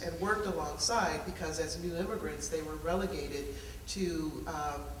fraternized and worked alongside, because as new immigrants they were relegated to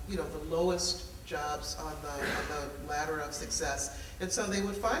the lowest jobs on the ladder of success. And so they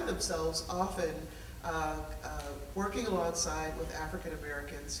would find themselves often working alongside with African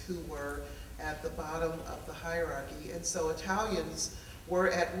Americans who were at the bottom of the hierarchy. And so Italians were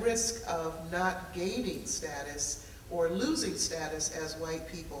at risk of not gaining status or losing status as white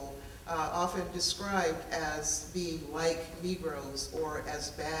people often described as being like Negroes or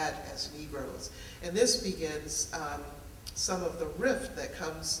as bad as Negroes. And this begins some of the rift that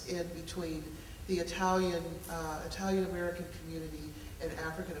comes in between the Italian-American community and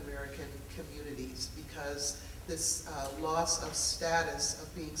African-American communities, because this loss of status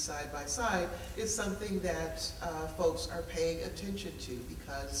of being side by side is something that folks are paying attention to,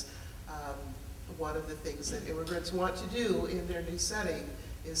 because one of the things that immigrants want to do in their new setting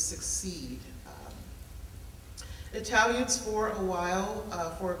is succeed. Italians for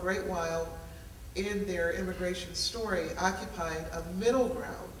a great while in their immigration story occupied a middle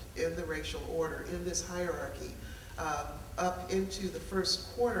ground in the racial order, in this hierarchy, up into the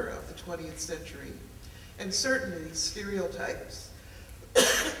first quarter of the 20th century. And certainly stereotypes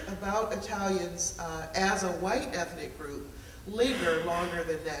about Italians as a white ethnic group linger longer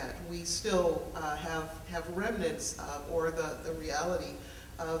than that. We still have remnants or the reality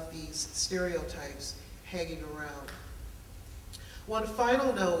of these stereotypes hanging around. One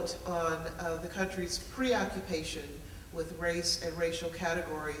final note on the country's preoccupation with race and racial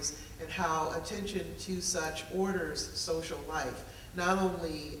categories and how attention to such orders social life. Not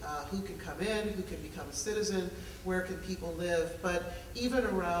only who can come in, who can become a citizen, where can people live, but even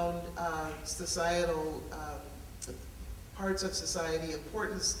around societal parts of society,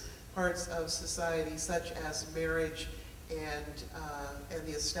 important parts of society, such as marriage and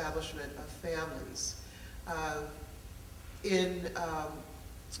the establishment of families. In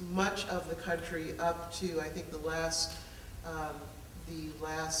much of the country, up to I think the last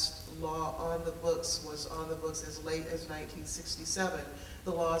law on the books was on the books as late as 1967,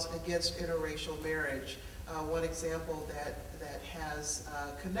 the laws against interracial marriage. One example that has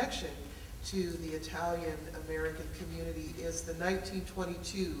connection to the Italian-American community is the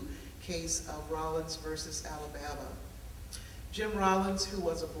 1922 case of Rollins versus Alabama. Jim Rollins, who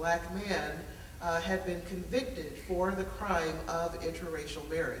was a black man, had been convicted for the crime of interracial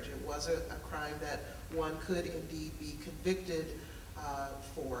marriage. It was a crime that one could indeed be convicted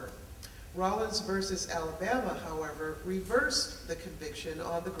for. Rollins versus Alabama, however, reversed the conviction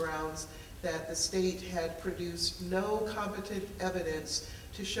on the grounds that the state had produced no competent evidence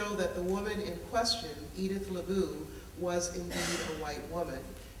to show that the woman in question, Edith LaBue, was indeed a white woman.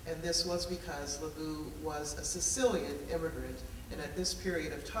 And this was because LaBue was a Sicilian immigrant. And at this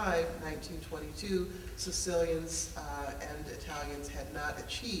period of time, 1922, Sicilians and Italians had not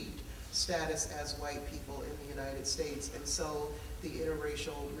achieved status as white people in the United States. And so the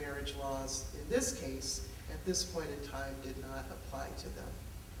interracial marriage laws in this case, at this point in time, did not apply to them.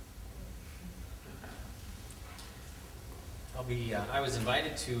 I was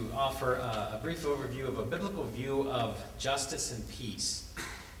invited to offer a brief overview of a biblical view of justice and peace.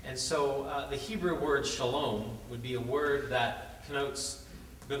 And so the Hebrew word shalom would be a word that connotes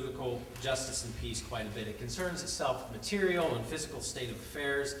biblical justice and peace quite a bit. It concerns itself with material and physical state of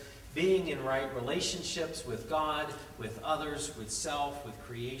affairs, being in right relationships with God, with others, with self, with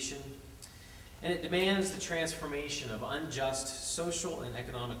creation. And it demands the transformation of unjust social and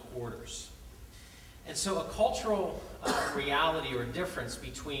economic orders. And so a cultural reality or difference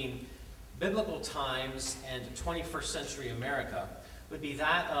between biblical times and 21st century America would be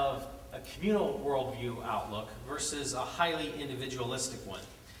that of a communal worldview outlook versus a highly individualistic one.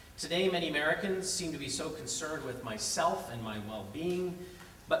 Today, many Americans seem to be so concerned with myself and my well-being,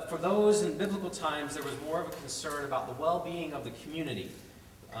 but for those in biblical times, there was more of a concern about the well-being of the community,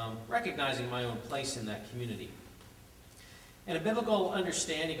 recognizing my own place in that community. And a biblical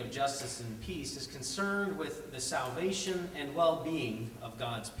understanding of justice and peace is concerned with the salvation and well-being of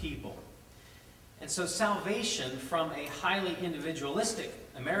God's people. And so salvation, from a highly individualistic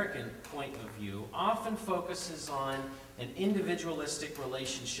American point of view, often focuses on an individualistic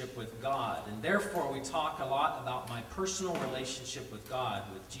relationship with God. And therefore, we talk a lot about my personal relationship with God,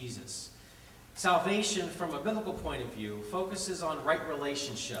 with Jesus. Salvation, from a biblical point of view, focuses on right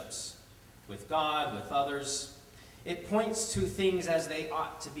relationships with God, with others. It points to things as they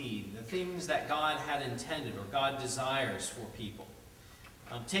ought to be, the things that God had intended or God desires for people.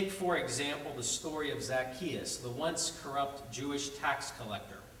 Take, for example, the story of Zacchaeus, the once corrupt Jewish tax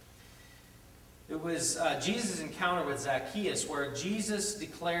collector. It was Jesus' encounter with Zacchaeus where Jesus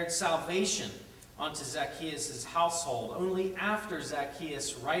declared salvation onto Zacchaeus' household only after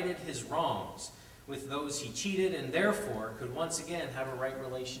Zacchaeus righted his wrongs with those he cheated and therefore could once again have a right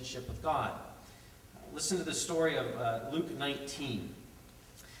relationship with God. Listen to the story of Luke 19.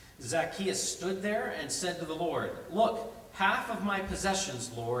 Zacchaeus stood there and said to the Lord, "Look, half of my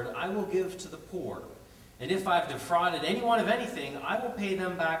possessions, Lord, I will give to the poor. And if I've defrauded anyone of anything, I will pay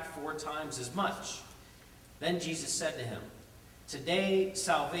them back 4 times as much." Then Jesus said to him, Today,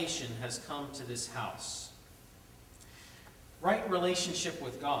 salvation has come to this house. Right relationship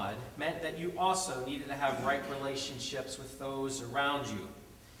with God meant that you also needed to have right relationships with those around you.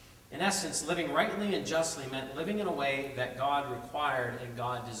 In essence, living rightly and justly meant living in a way that God required and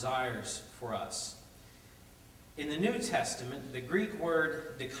God desires for us. In the New Testament, the Greek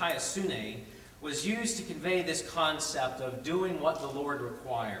word dikaiosune was used to convey this concept of doing what the Lord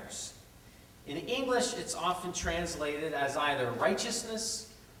requires. In English, it's often translated as either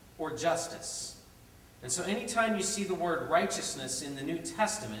righteousness or justice. And so anytime you see the word righteousness in the New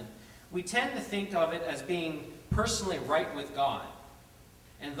Testament, we tend to think of it as being personally right with God,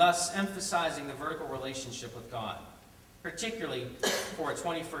 and thus emphasizing the vertical relationship with God, particularly for a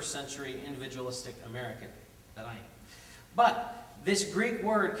 21st century individualistic American that I am. But this Greek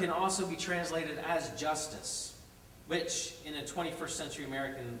word can also be translated as justice, which in a 21st century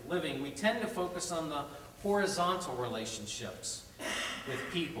American living, we tend to focus on the horizontal relationships with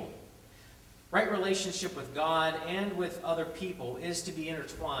people. Right relationship with God and with other people is to be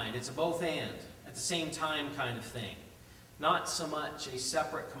intertwined. It's a both and, at the same time kind of thing. Not so much a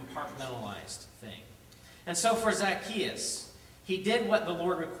separate compartmentalized thing. And so for Zacchaeus, he did what the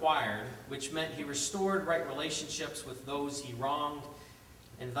Lord required, which meant he restored right relationships with those he wronged,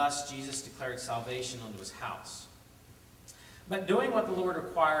 and thus Jesus declared salvation unto his house. But doing what the Lord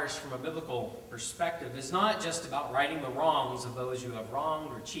requires from a biblical perspective is not just about righting the wrongs of those you have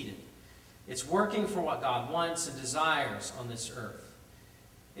wronged or cheated. It's working for what God wants and desires on this earth.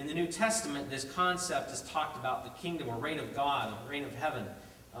 In the New Testament, this concept is talked about the kingdom or reign of God, the reign of heaven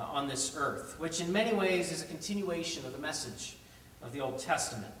on this earth, which in many ways is a continuation of the message of the Old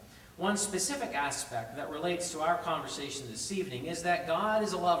Testament. One specific aspect that relates to our conversation this evening is that God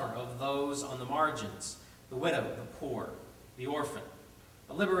is a lover of those on the margins, the widow, the poor, the orphan,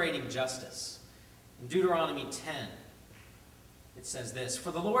 a liberating justice. In Deuteronomy 10, it says this, "For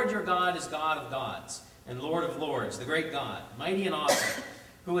the Lord your God is God of gods and Lord of lords, the great God, mighty and awesome,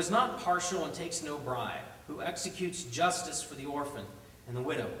 who is not partial and takes no bribe, who executes justice for the orphan and the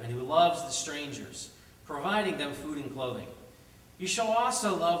widow, and who loves the strangers, providing them food and clothing. You shall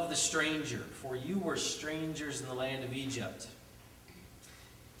also love the stranger, for you were strangers in the land of Egypt."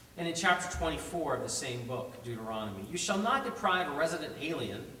 And in chapter 24 of the same book, Deuteronomy, "You shall not deprive a resident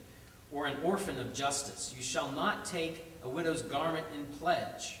alien or an orphan of justice. You shall not take a widow's garment in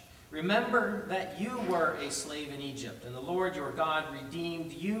pledge. Remember that you were a slave in Egypt, and the Lord your God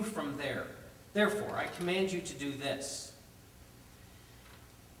redeemed you from there. Therefore, I command you to do this."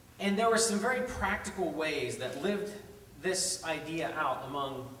 And there were some very practical ways that lived this idea out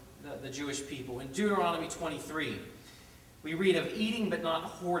among the Jewish people. In Deuteronomy 23, we read of eating but not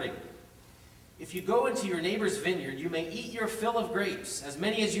hoarding. "If you go into your neighbor's vineyard, you may eat your fill of grapes, as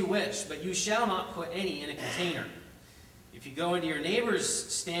many as you wish, but you shall not put any in a container. If you go into your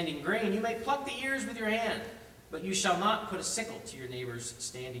neighbor's standing grain, you may pluck the ears with your hand, but you shall not put a sickle to your neighbor's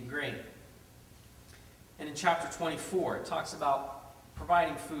standing grain." And in chapter 24, it talks about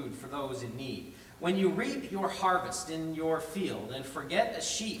providing food for those in need. "When you reap your harvest in your field and forget a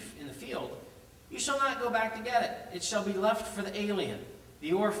sheaf in the field, you shall not go back to get it. It shall be left for the alien,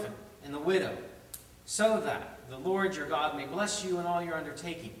 the orphan, and the widow, so that the Lord your God may bless you in all your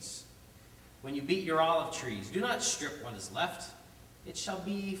undertakings. When you beat your olive trees, do not strip what is left. It shall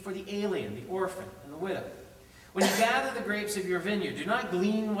be for the alien, the orphan, and the widow. When you gather the grapes of your vineyard, do not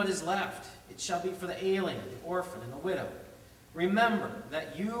glean what is left. It shall be for the alien, the orphan, and the widow. Remember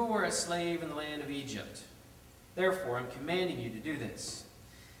that you were a slave in the land of Egypt. Therefore, I'm commanding you to do this."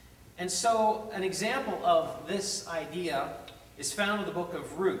 And so, an example of this idea is found in the book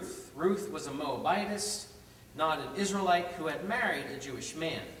of Ruth. Ruth was a Moabitess, not an Israelite, who had married a Jewish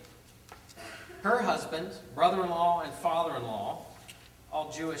man. Her husband, brother-in-law, and father-in-law,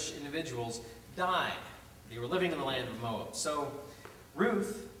 all Jewish individuals, died. They were living in the land of Moab. So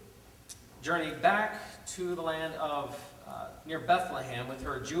Ruth journeyed back to the land of near Bethlehem with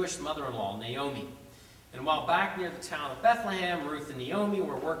her Jewish mother-in-law, Naomi. And while back near the town of Bethlehem, Ruth and Naomi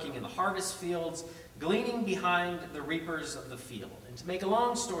were working in the harvest fields, gleaning behind the reapers of the field. And to make a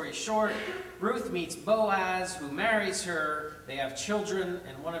long story short, Ruth meets Boaz, who marries her. They have children,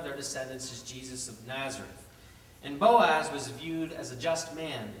 and one of their descendants is Jesus of Nazareth. And Boaz was viewed as a just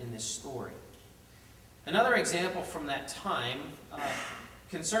man in this story. Another example from that time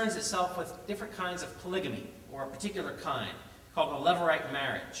concerns itself with different kinds of polygamy, or a particular kind, called a Levirate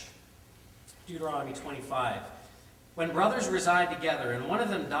marriage. Deuteronomy 25. "When brothers reside together, and one of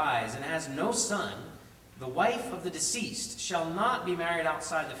them dies and has no son, the wife of the deceased shall not be married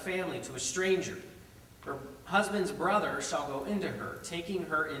outside the family to a stranger. Her husband's brother shall go into her, taking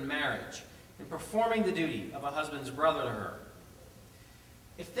her in marriage, and performing the duty of a husband's brother to her.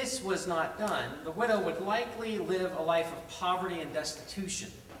 if this was not done, the widow would likely live a life of poverty and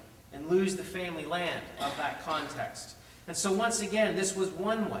destitution and lose the family land of that context. And so once again, this was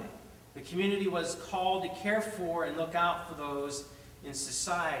one way. The community was called to care for and look out for those in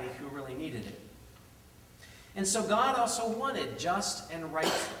society who really needed it. And so God also wanted just and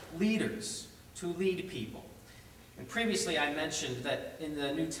right leaders to lead people. And previously I mentioned that in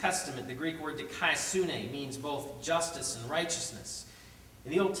the New Testament, the Greek word dikaiosune means both justice and righteousness.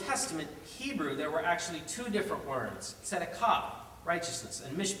 In the Old Testament Hebrew, there were actually two different words, tzedakah, righteousness,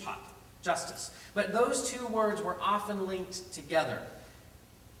 and mishpat, justice. But those two words were often linked together,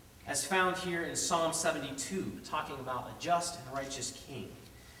 as found here in Psalm 72, talking about a just and righteous king.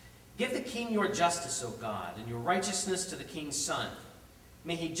 Give the king your justice, O God, and your righteousness to the king's son.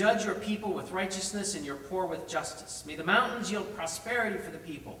 May he judge your people with righteousness and your poor with justice. May the mountains yield prosperity for the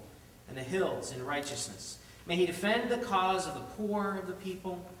people, and the hills in righteousness. May he defend the cause of the poor of the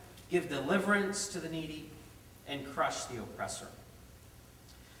people, give deliverance to the needy, and crush the oppressor.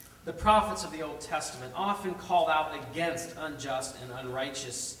 The prophets of the Old Testament often called out against unjust and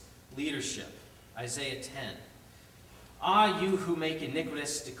unrighteous leadership. Isaiah 10. Ah, you who make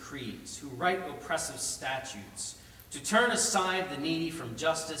iniquitous decrees, who write oppressive statutes, to turn aside the needy from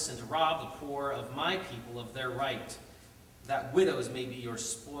justice and to rob the poor of my people of their right, that widows may be your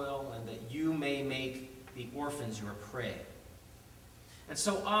spoil and that you may make the orphans your prey. And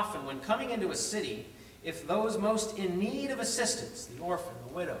so often, when coming into a city, if those most in need of assistance, the orphan,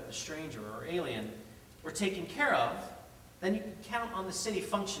 the widow, the stranger, or alien, were taken care of, then you could count on the city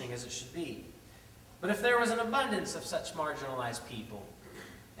functioning as it should be. But if there was an abundance of such marginalized people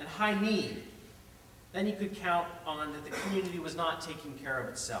and high need, then you could count on that the community was not taking care of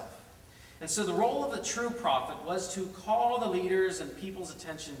itself. And so the role of the true prophet was to call the leaders and people's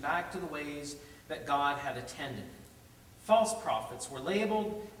attention back to the ways that God had attended. False prophets were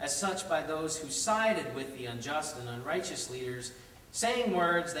labeled as such by those who sided with the unjust and unrighteous leaders, saying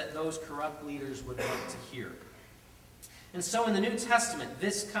words that those corrupt leaders would want to hear. And so in the New Testament,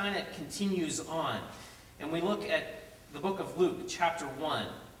 this kind of continues on. And we look at the book of Luke, chapter 1,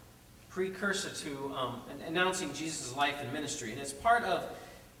 precursor to announcing Jesus' life and ministry. And it's part of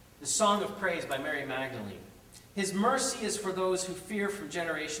the Song of Praise by Mary Magdalene. His mercy is for those who fear from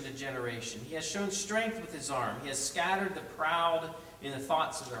generation to generation. He has shown strength with his arm. He has scattered the proud in the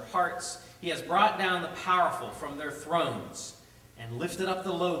thoughts of their hearts. He has brought down the powerful from their thrones and lifted up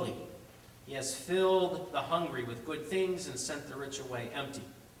the lowly. He has filled the hungry with good things and sent the rich away empty.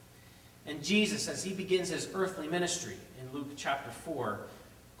 And Jesus, as he begins his earthly ministry in Luke chapter 4,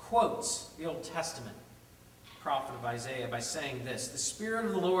 quotes the Old Testament prophet of Isaiah by saying this: "The Spirit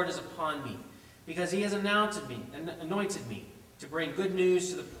of the Lord is upon me, because he has anointed me to bring good news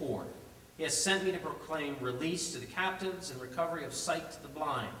to the poor. He has sent me to proclaim release to the captives and recovery of sight to the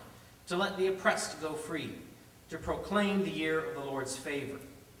blind, to let the oppressed go free, to proclaim the year of the Lord's favor."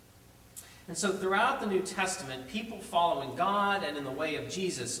 And so throughout the New Testament, people following God and in the way of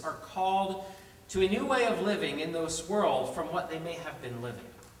Jesus are called to a new way of living in this world from what they may have been living.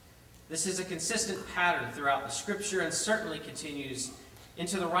 This is a consistent pattern throughout the Scripture and certainly continues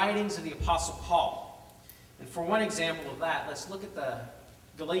into the writings of the Apostle Paul. And for one example of that, let's look at the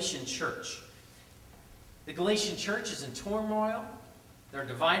Galatian church. The Galatian church is in turmoil. They're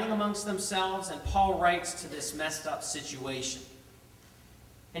dividing amongst themselves, and Paul writes to this messed up situation.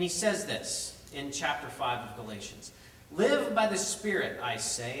 And he says this in chapter 5 of Galatians: "Live by the Spirit, I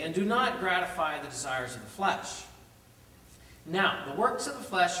say, and do not gratify the desires of the flesh. Now, the works of the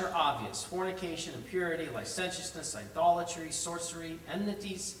flesh are obvious: fornication, impurity, licentiousness, idolatry, sorcery,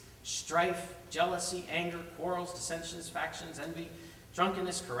 enmities, strife, jealousy, anger, quarrels, dissensions, factions, envy,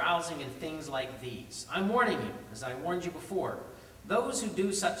 drunkenness, carousing, and things like these. I'm warning you, as I warned you before, those who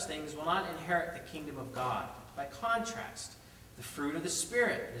do such things will not inherit the kingdom of God. By contrast, the fruit of the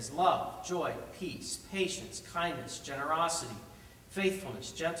Spirit is love, joy, peace, patience, kindness, generosity,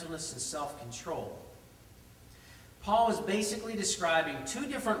 faithfulness, gentleness, and self-control." Paul is basically describing two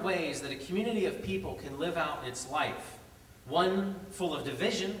different ways that a community of people can live out its life. One full of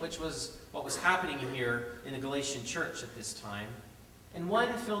division, which was what was happening here in the Galatian church at this time, and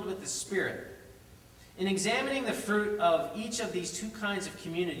one filled with the Spirit. In examining the fruit of each of these two kinds of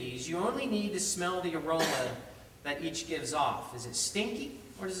communities, you only need to smell the aroma that each gives off. Is it stinky,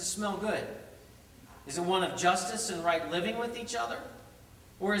 or does it smell good? Is it one of justice and right living with each other?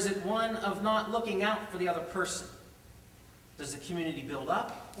 Or is it one of not looking out for the other person? Does the community build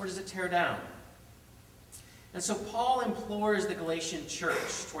up, or does it tear down? And so Paul implores the Galatian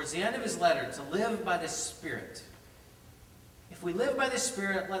church, towards the end of his letter, to live by the Spirit. If we live by the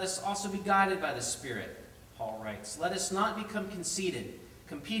Spirit, let us also be guided by the Spirit, Paul writes. Let us not become conceited,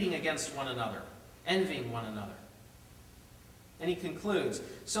 competing against one another, envying one another. And he concludes,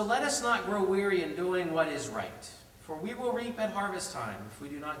 "So let us not grow weary in doing what is right, for we will reap at harvest time if we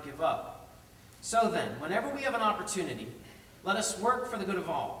do not give up. So then, whenever we have an opportunity, let us work for the good of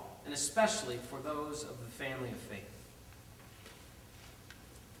all, and especially for those of the family of faith."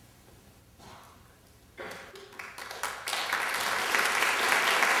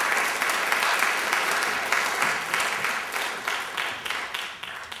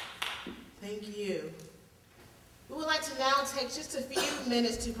 Thank you. We would like to now take just a few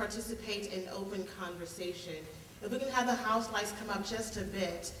minutes to participate in open conversation. If we can have the house lights come up just a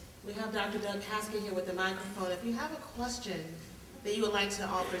bit. We have Dr. Doug Caskey here with the microphone. If you have a question that you would like to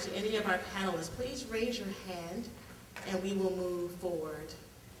offer to any of our panelists, please raise your hand and we will move forward.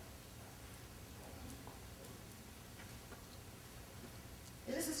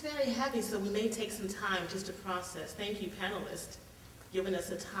 And this is very heavy, so we may take some time just to process. Thank you, panelists, giving us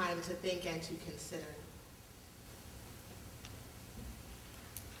the time to think and to consider.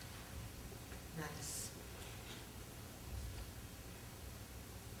 Nice.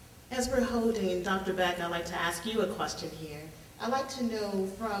 As we're holding Dr. Beck, I'd like to ask you a question here. I'd like to know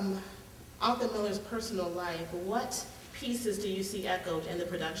from Arthur Miller's personal life, what pieces do you see echoed in the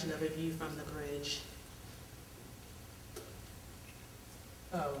production of A View from the Bridge?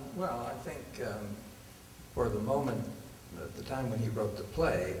 Well, I think for the moment, at the time when he wrote the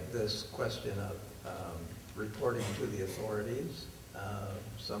play, this question of reporting to the authorities,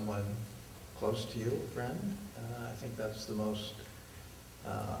 someone close to you, a friend, I think that's the most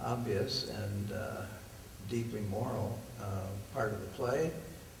obvious and deeply moral part of the play,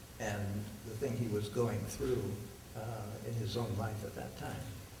 and the thing he was going through in his own life at that time.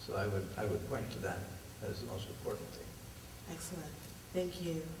 So I would point to that as the most important thing. Excellent. Thank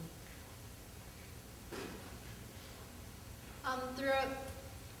you.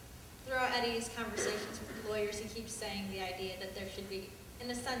 Throughout Eddie's conversations with lawyers, he keeps saying the idea that there should be, in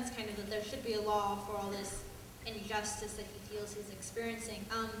a sense, kind of that there should be a law for all this injustice that he feels he's experiencing.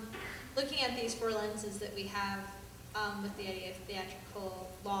 Looking at these four lenses that we have with the idea of theatrical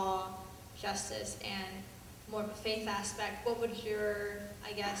law, justice, and more of a faith aspect, what would your,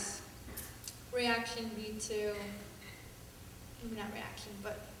 I guess, reaction be to, maybe not reaction,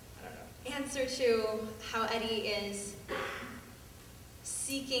 but I don't know, answer to how Eddie is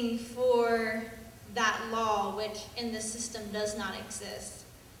seeking for that law which in the system does not exist,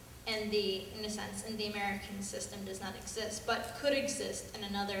 and in a sense, in the American system does not exist, but could exist in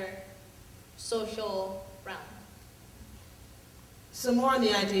another social realm? So more on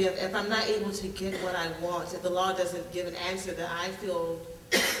the idea of if I'm not able to get what I want, if the law doesn't give an answer that I feel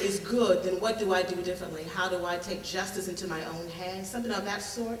is good, then what do I do differently? How do I take justice into my own hands? Something of that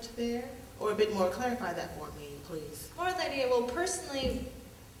sort there? Or a bit more, clarify that for me, please. More the idea, well, personally,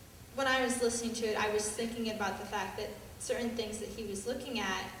 when I was listening to it, I was thinking about the fact that certain things that he was looking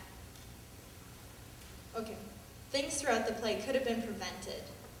at, okay, things throughout the play could have been prevented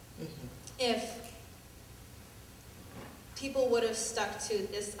if people would have stuck to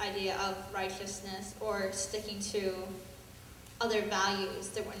this idea of righteousness or sticking to other values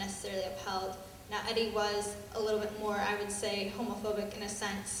that weren't necessarily upheld. Now, Eddie was a little bit more, I would say, homophobic in a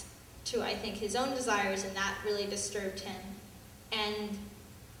sense to, I think, his own desires, and that really disturbed him. And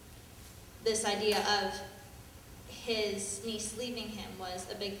this idea of his niece leaving him was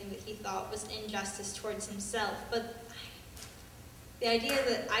a big thing that he thought was injustice towards himself. But the idea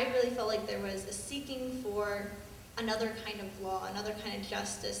that I really felt like there was a seeking for another kind of law, another kind of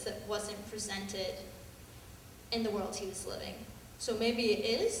justice that wasn't presented in the world he was living. So maybe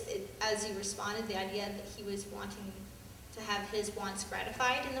it is, as he responded, the idea that he was wanting to have his wants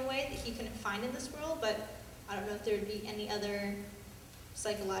gratified in the way that he couldn't find in this world, but I don't know if there would be any other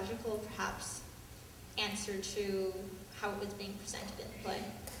psychological, perhaps, answer to how it was being presented in the play.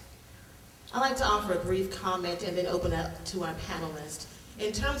 I'd like to offer a brief comment and then open up to our panelists.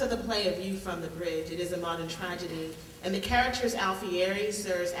 In terms of the play A View from the Bridge, it is a modern tragedy, and the character Alfieri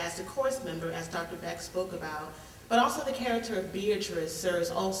serves as the chorus member, as Dr. Beck spoke about, but also the character of Beatrice serves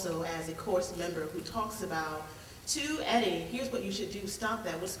also as a chorus member who talks about, to Eddie, here's what you should do, stop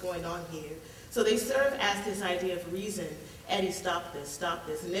that, what's going on here? So they serve as this idea of reason, Eddie, stop this,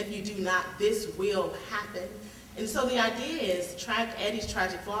 and if you do not, this will happen. And so the idea is Eddie's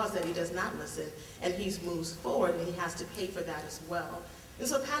tragic flaw is that he does not listen, and he moves forward, and he has to pay for that as well. And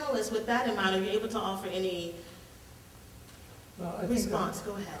so panelists, with that in mind, are you able to offer any response?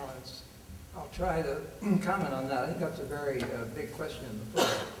 Go ahead. I'll try to comment on that. I think that's a very big question in the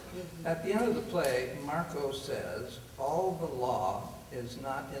play. At the end of the play, Marco says, all the law is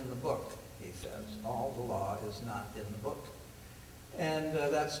not in the book, he says. All the law is not in the book. And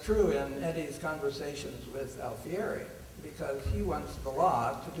that's true in Eddie's conversations with Alfieri, because he wants the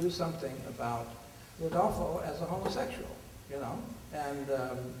law to do something about Rodolfo as a homosexual, you know? And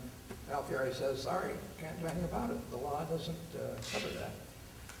Alfieri says, sorry, can't do anything about it. The law doesn't cover that,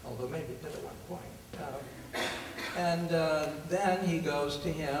 although maybe it did at one point. Then he goes to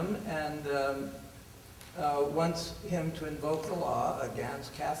him and wants him to invoke the law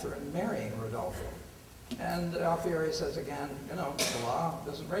against Catherine marrying Rodolfo. And Alfieri says again, you know, the law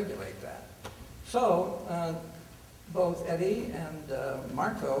doesn't regulate that. So both Eddie and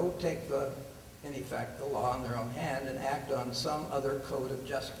Marco take in effect, the law in their own hand and act on some other code of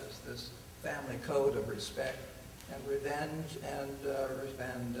justice, this family code of respect and revenge and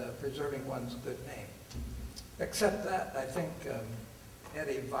preserving one's good name. Except that, I think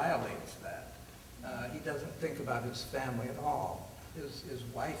Eddie violates that. He doesn't think about his family at all. His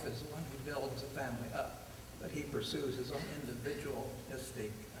wife is the one who builds the family up, but he pursues his own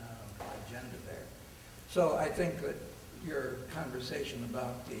individualistic agenda there. So I think that your conversation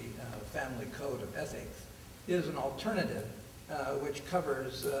about the family code of ethics is an alternative which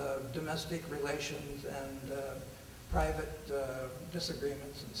covers domestic relations and private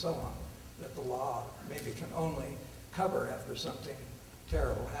disagreements and so on, that the law maybe can only cover after something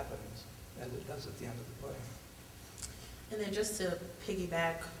terrible happens, as it does at the end of the play. And then just to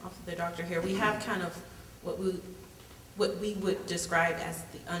piggyback off of the doctor here, we have kind of what we would describe as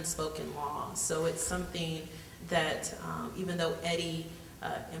the unspoken law. So it's something that even though Eddie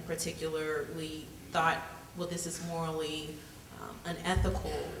in particularly thought, well, this is morally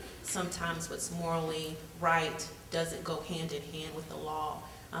unethical, sometimes what's morally right doesn't go hand in hand with the law.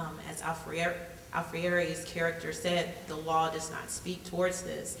 As Alfieri's character said, the law does not speak towards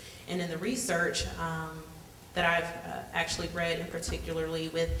this. And in the research that I've actually read, and particularly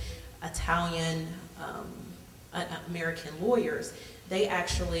with Italian American lawyers, they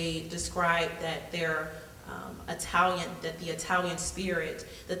actually describe that their the Italian spirit,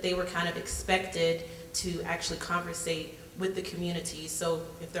 that they were kind of expected to actually conversate with the community. So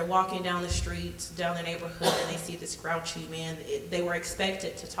if they're walking down the street, down the neighborhood, and they see this grouchy man, they were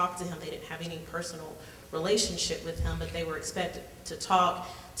expected to talk to him. They didn't have any personal relationship with him, but they were expected to talk,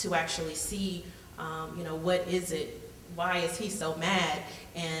 to actually see, you know, what is it? Why is he so mad?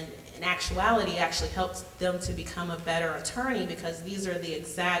 And in actuality, actually helps them to become a better attorney, because these are the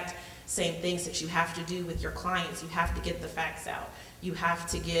exact same things that you have to do with your clients. You have to get the facts out. You have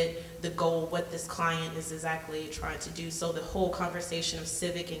to get the goal, what this client is exactly trying to do. So the whole conversation of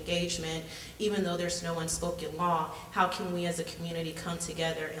civic engagement, even though there's no unspoken law, how can we as a community come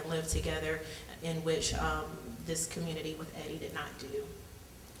together and live together, in which this community with Eddie did not do.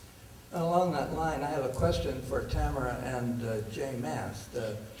 Along that line, I have a question for Tamara and Jay Mast.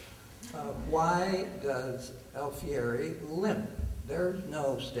 Why does Alfieri limp? There's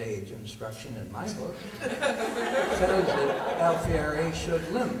no stage instruction in my book. It says that Alfieri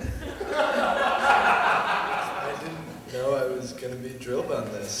should limp. I didn't know I was going to be drilled on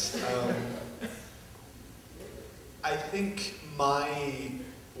this. I think well, I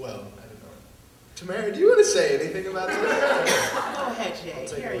don't know. Tamara, do you want to say anything about this? Go ahead, Jay.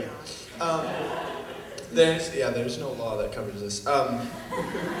 Carry on. There's no law that covers this. I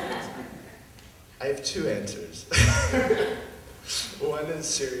have two answers. One is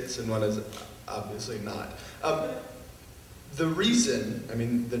serious and one is obviously not. The reason,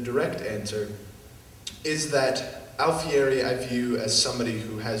 the direct answer, is that Alfieri I view as somebody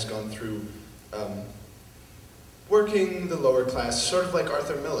who has gone through working the lower class, sort of like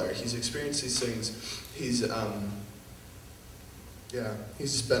Arthur Miller. He's experienced these things. He's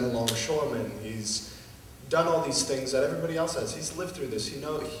been a longshoreman. He's done all these things that everybody else has. He's lived through this. He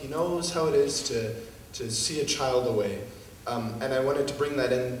knows how it is to see a child away. And I wanted to bring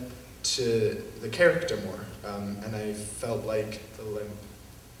that in to the character more. And I felt like the limp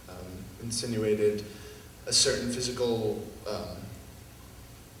insinuated a certain physical,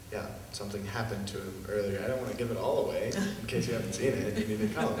 something happened to him earlier. I don't want to give it all away. In case you haven't seen it, you need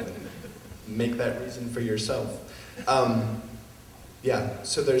to come and make that reason for yourself.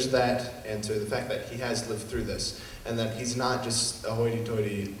 So there's that answer, the fact that he has lived through this, and that he's not just a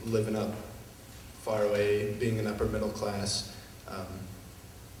hoity-toity living up far away, being an upper middle class.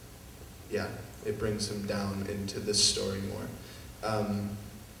 It brings him down into this story more.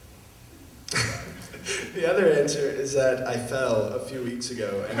 The other answer is that I fell a few weeks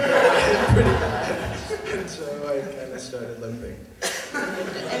ago and hit pretty bad, and so I kind of started limping.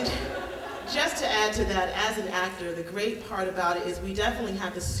 And just to add to that, as an actor, the great part about it is we definitely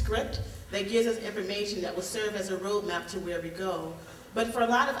have the script that gives us information that will serve as a roadmap to where we go. But for a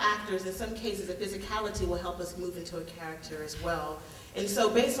lot of actors, in some cases, the physicality will help us move into a character as well. And so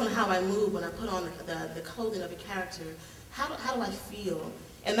based on how I move when I put on the clothing of a character, how do I feel?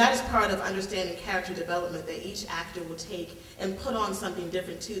 And that is part of understanding character development, that each actor will take and put on something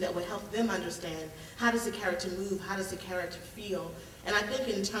different too that will help them understand how does the character move, how does the character feel. And I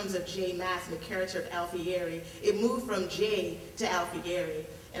think in terms of Jay Mass and the character of Alfieri, it moved from Jay to Alfieri.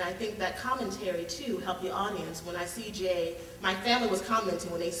 And I think that commentary too helped the audience. When I see Jay, my family was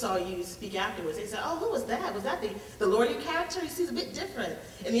commenting when they saw you speak afterwards. They said, oh, who was that? Was that the Lordy character? He's a bit different.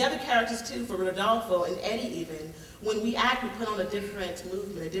 And the other characters too, for Rodolfo and Eddie even, when we act, we put on a different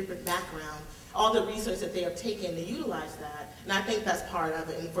movement, a different background. All the research that they have taken to utilize that. And I think that's part of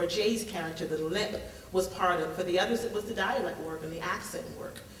it. And for Jay's character, the limp was part of it. For the others, it was the dialect work and the accent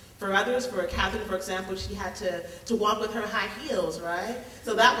work. For others, for Catherine, for example, she had to walk with her high heels, right?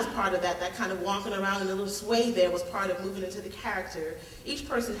 So that was part of that kind of walking around in a little sway there was part of moving into the character. Each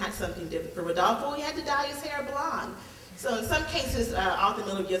person had something different. For Rodolfo, he had to dye his hair blonde. So in some cases, Arthur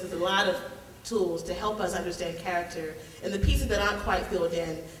Miller gives us a lot of tools to help us understand character. And the pieces that aren't quite filled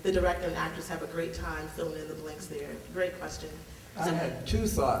in, the director and actors have a great time filling in the blanks there. Great question. I had two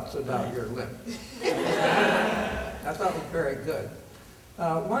thoughts about your limp. I thought it was very good.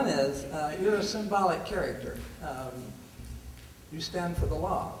 One is, you're a symbolic character. You stand for the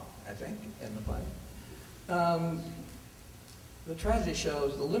law, I think, in the play. The tragedy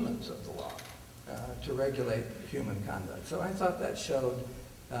shows the limits of the law to regulate human conduct. So I thought that showed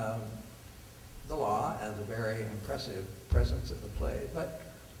the law as a very impressive presence in the play, but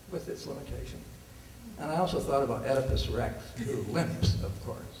with its limitation. And I also thought about Oedipus Rex, who limps, of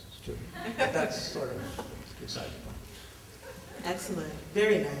course, too. But that's sort of beside the point. Excellent.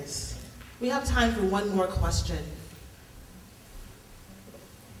 Very nice. We have time for one more question.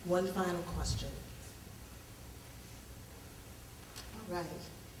 One final question. All right.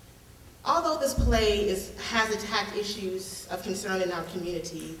 Although this play has attacked issues of concern in our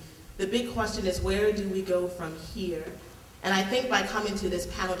community, the big question is, where do we go from here? And I think by coming to this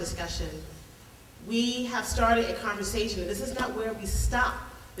panel discussion, we have started a conversation. This is not where we stop.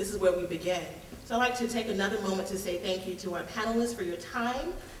 This is where we begin. So I'd like to take another moment to say thank you to our panelists for your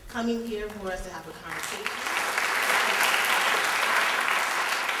time coming here for us to have a conversation.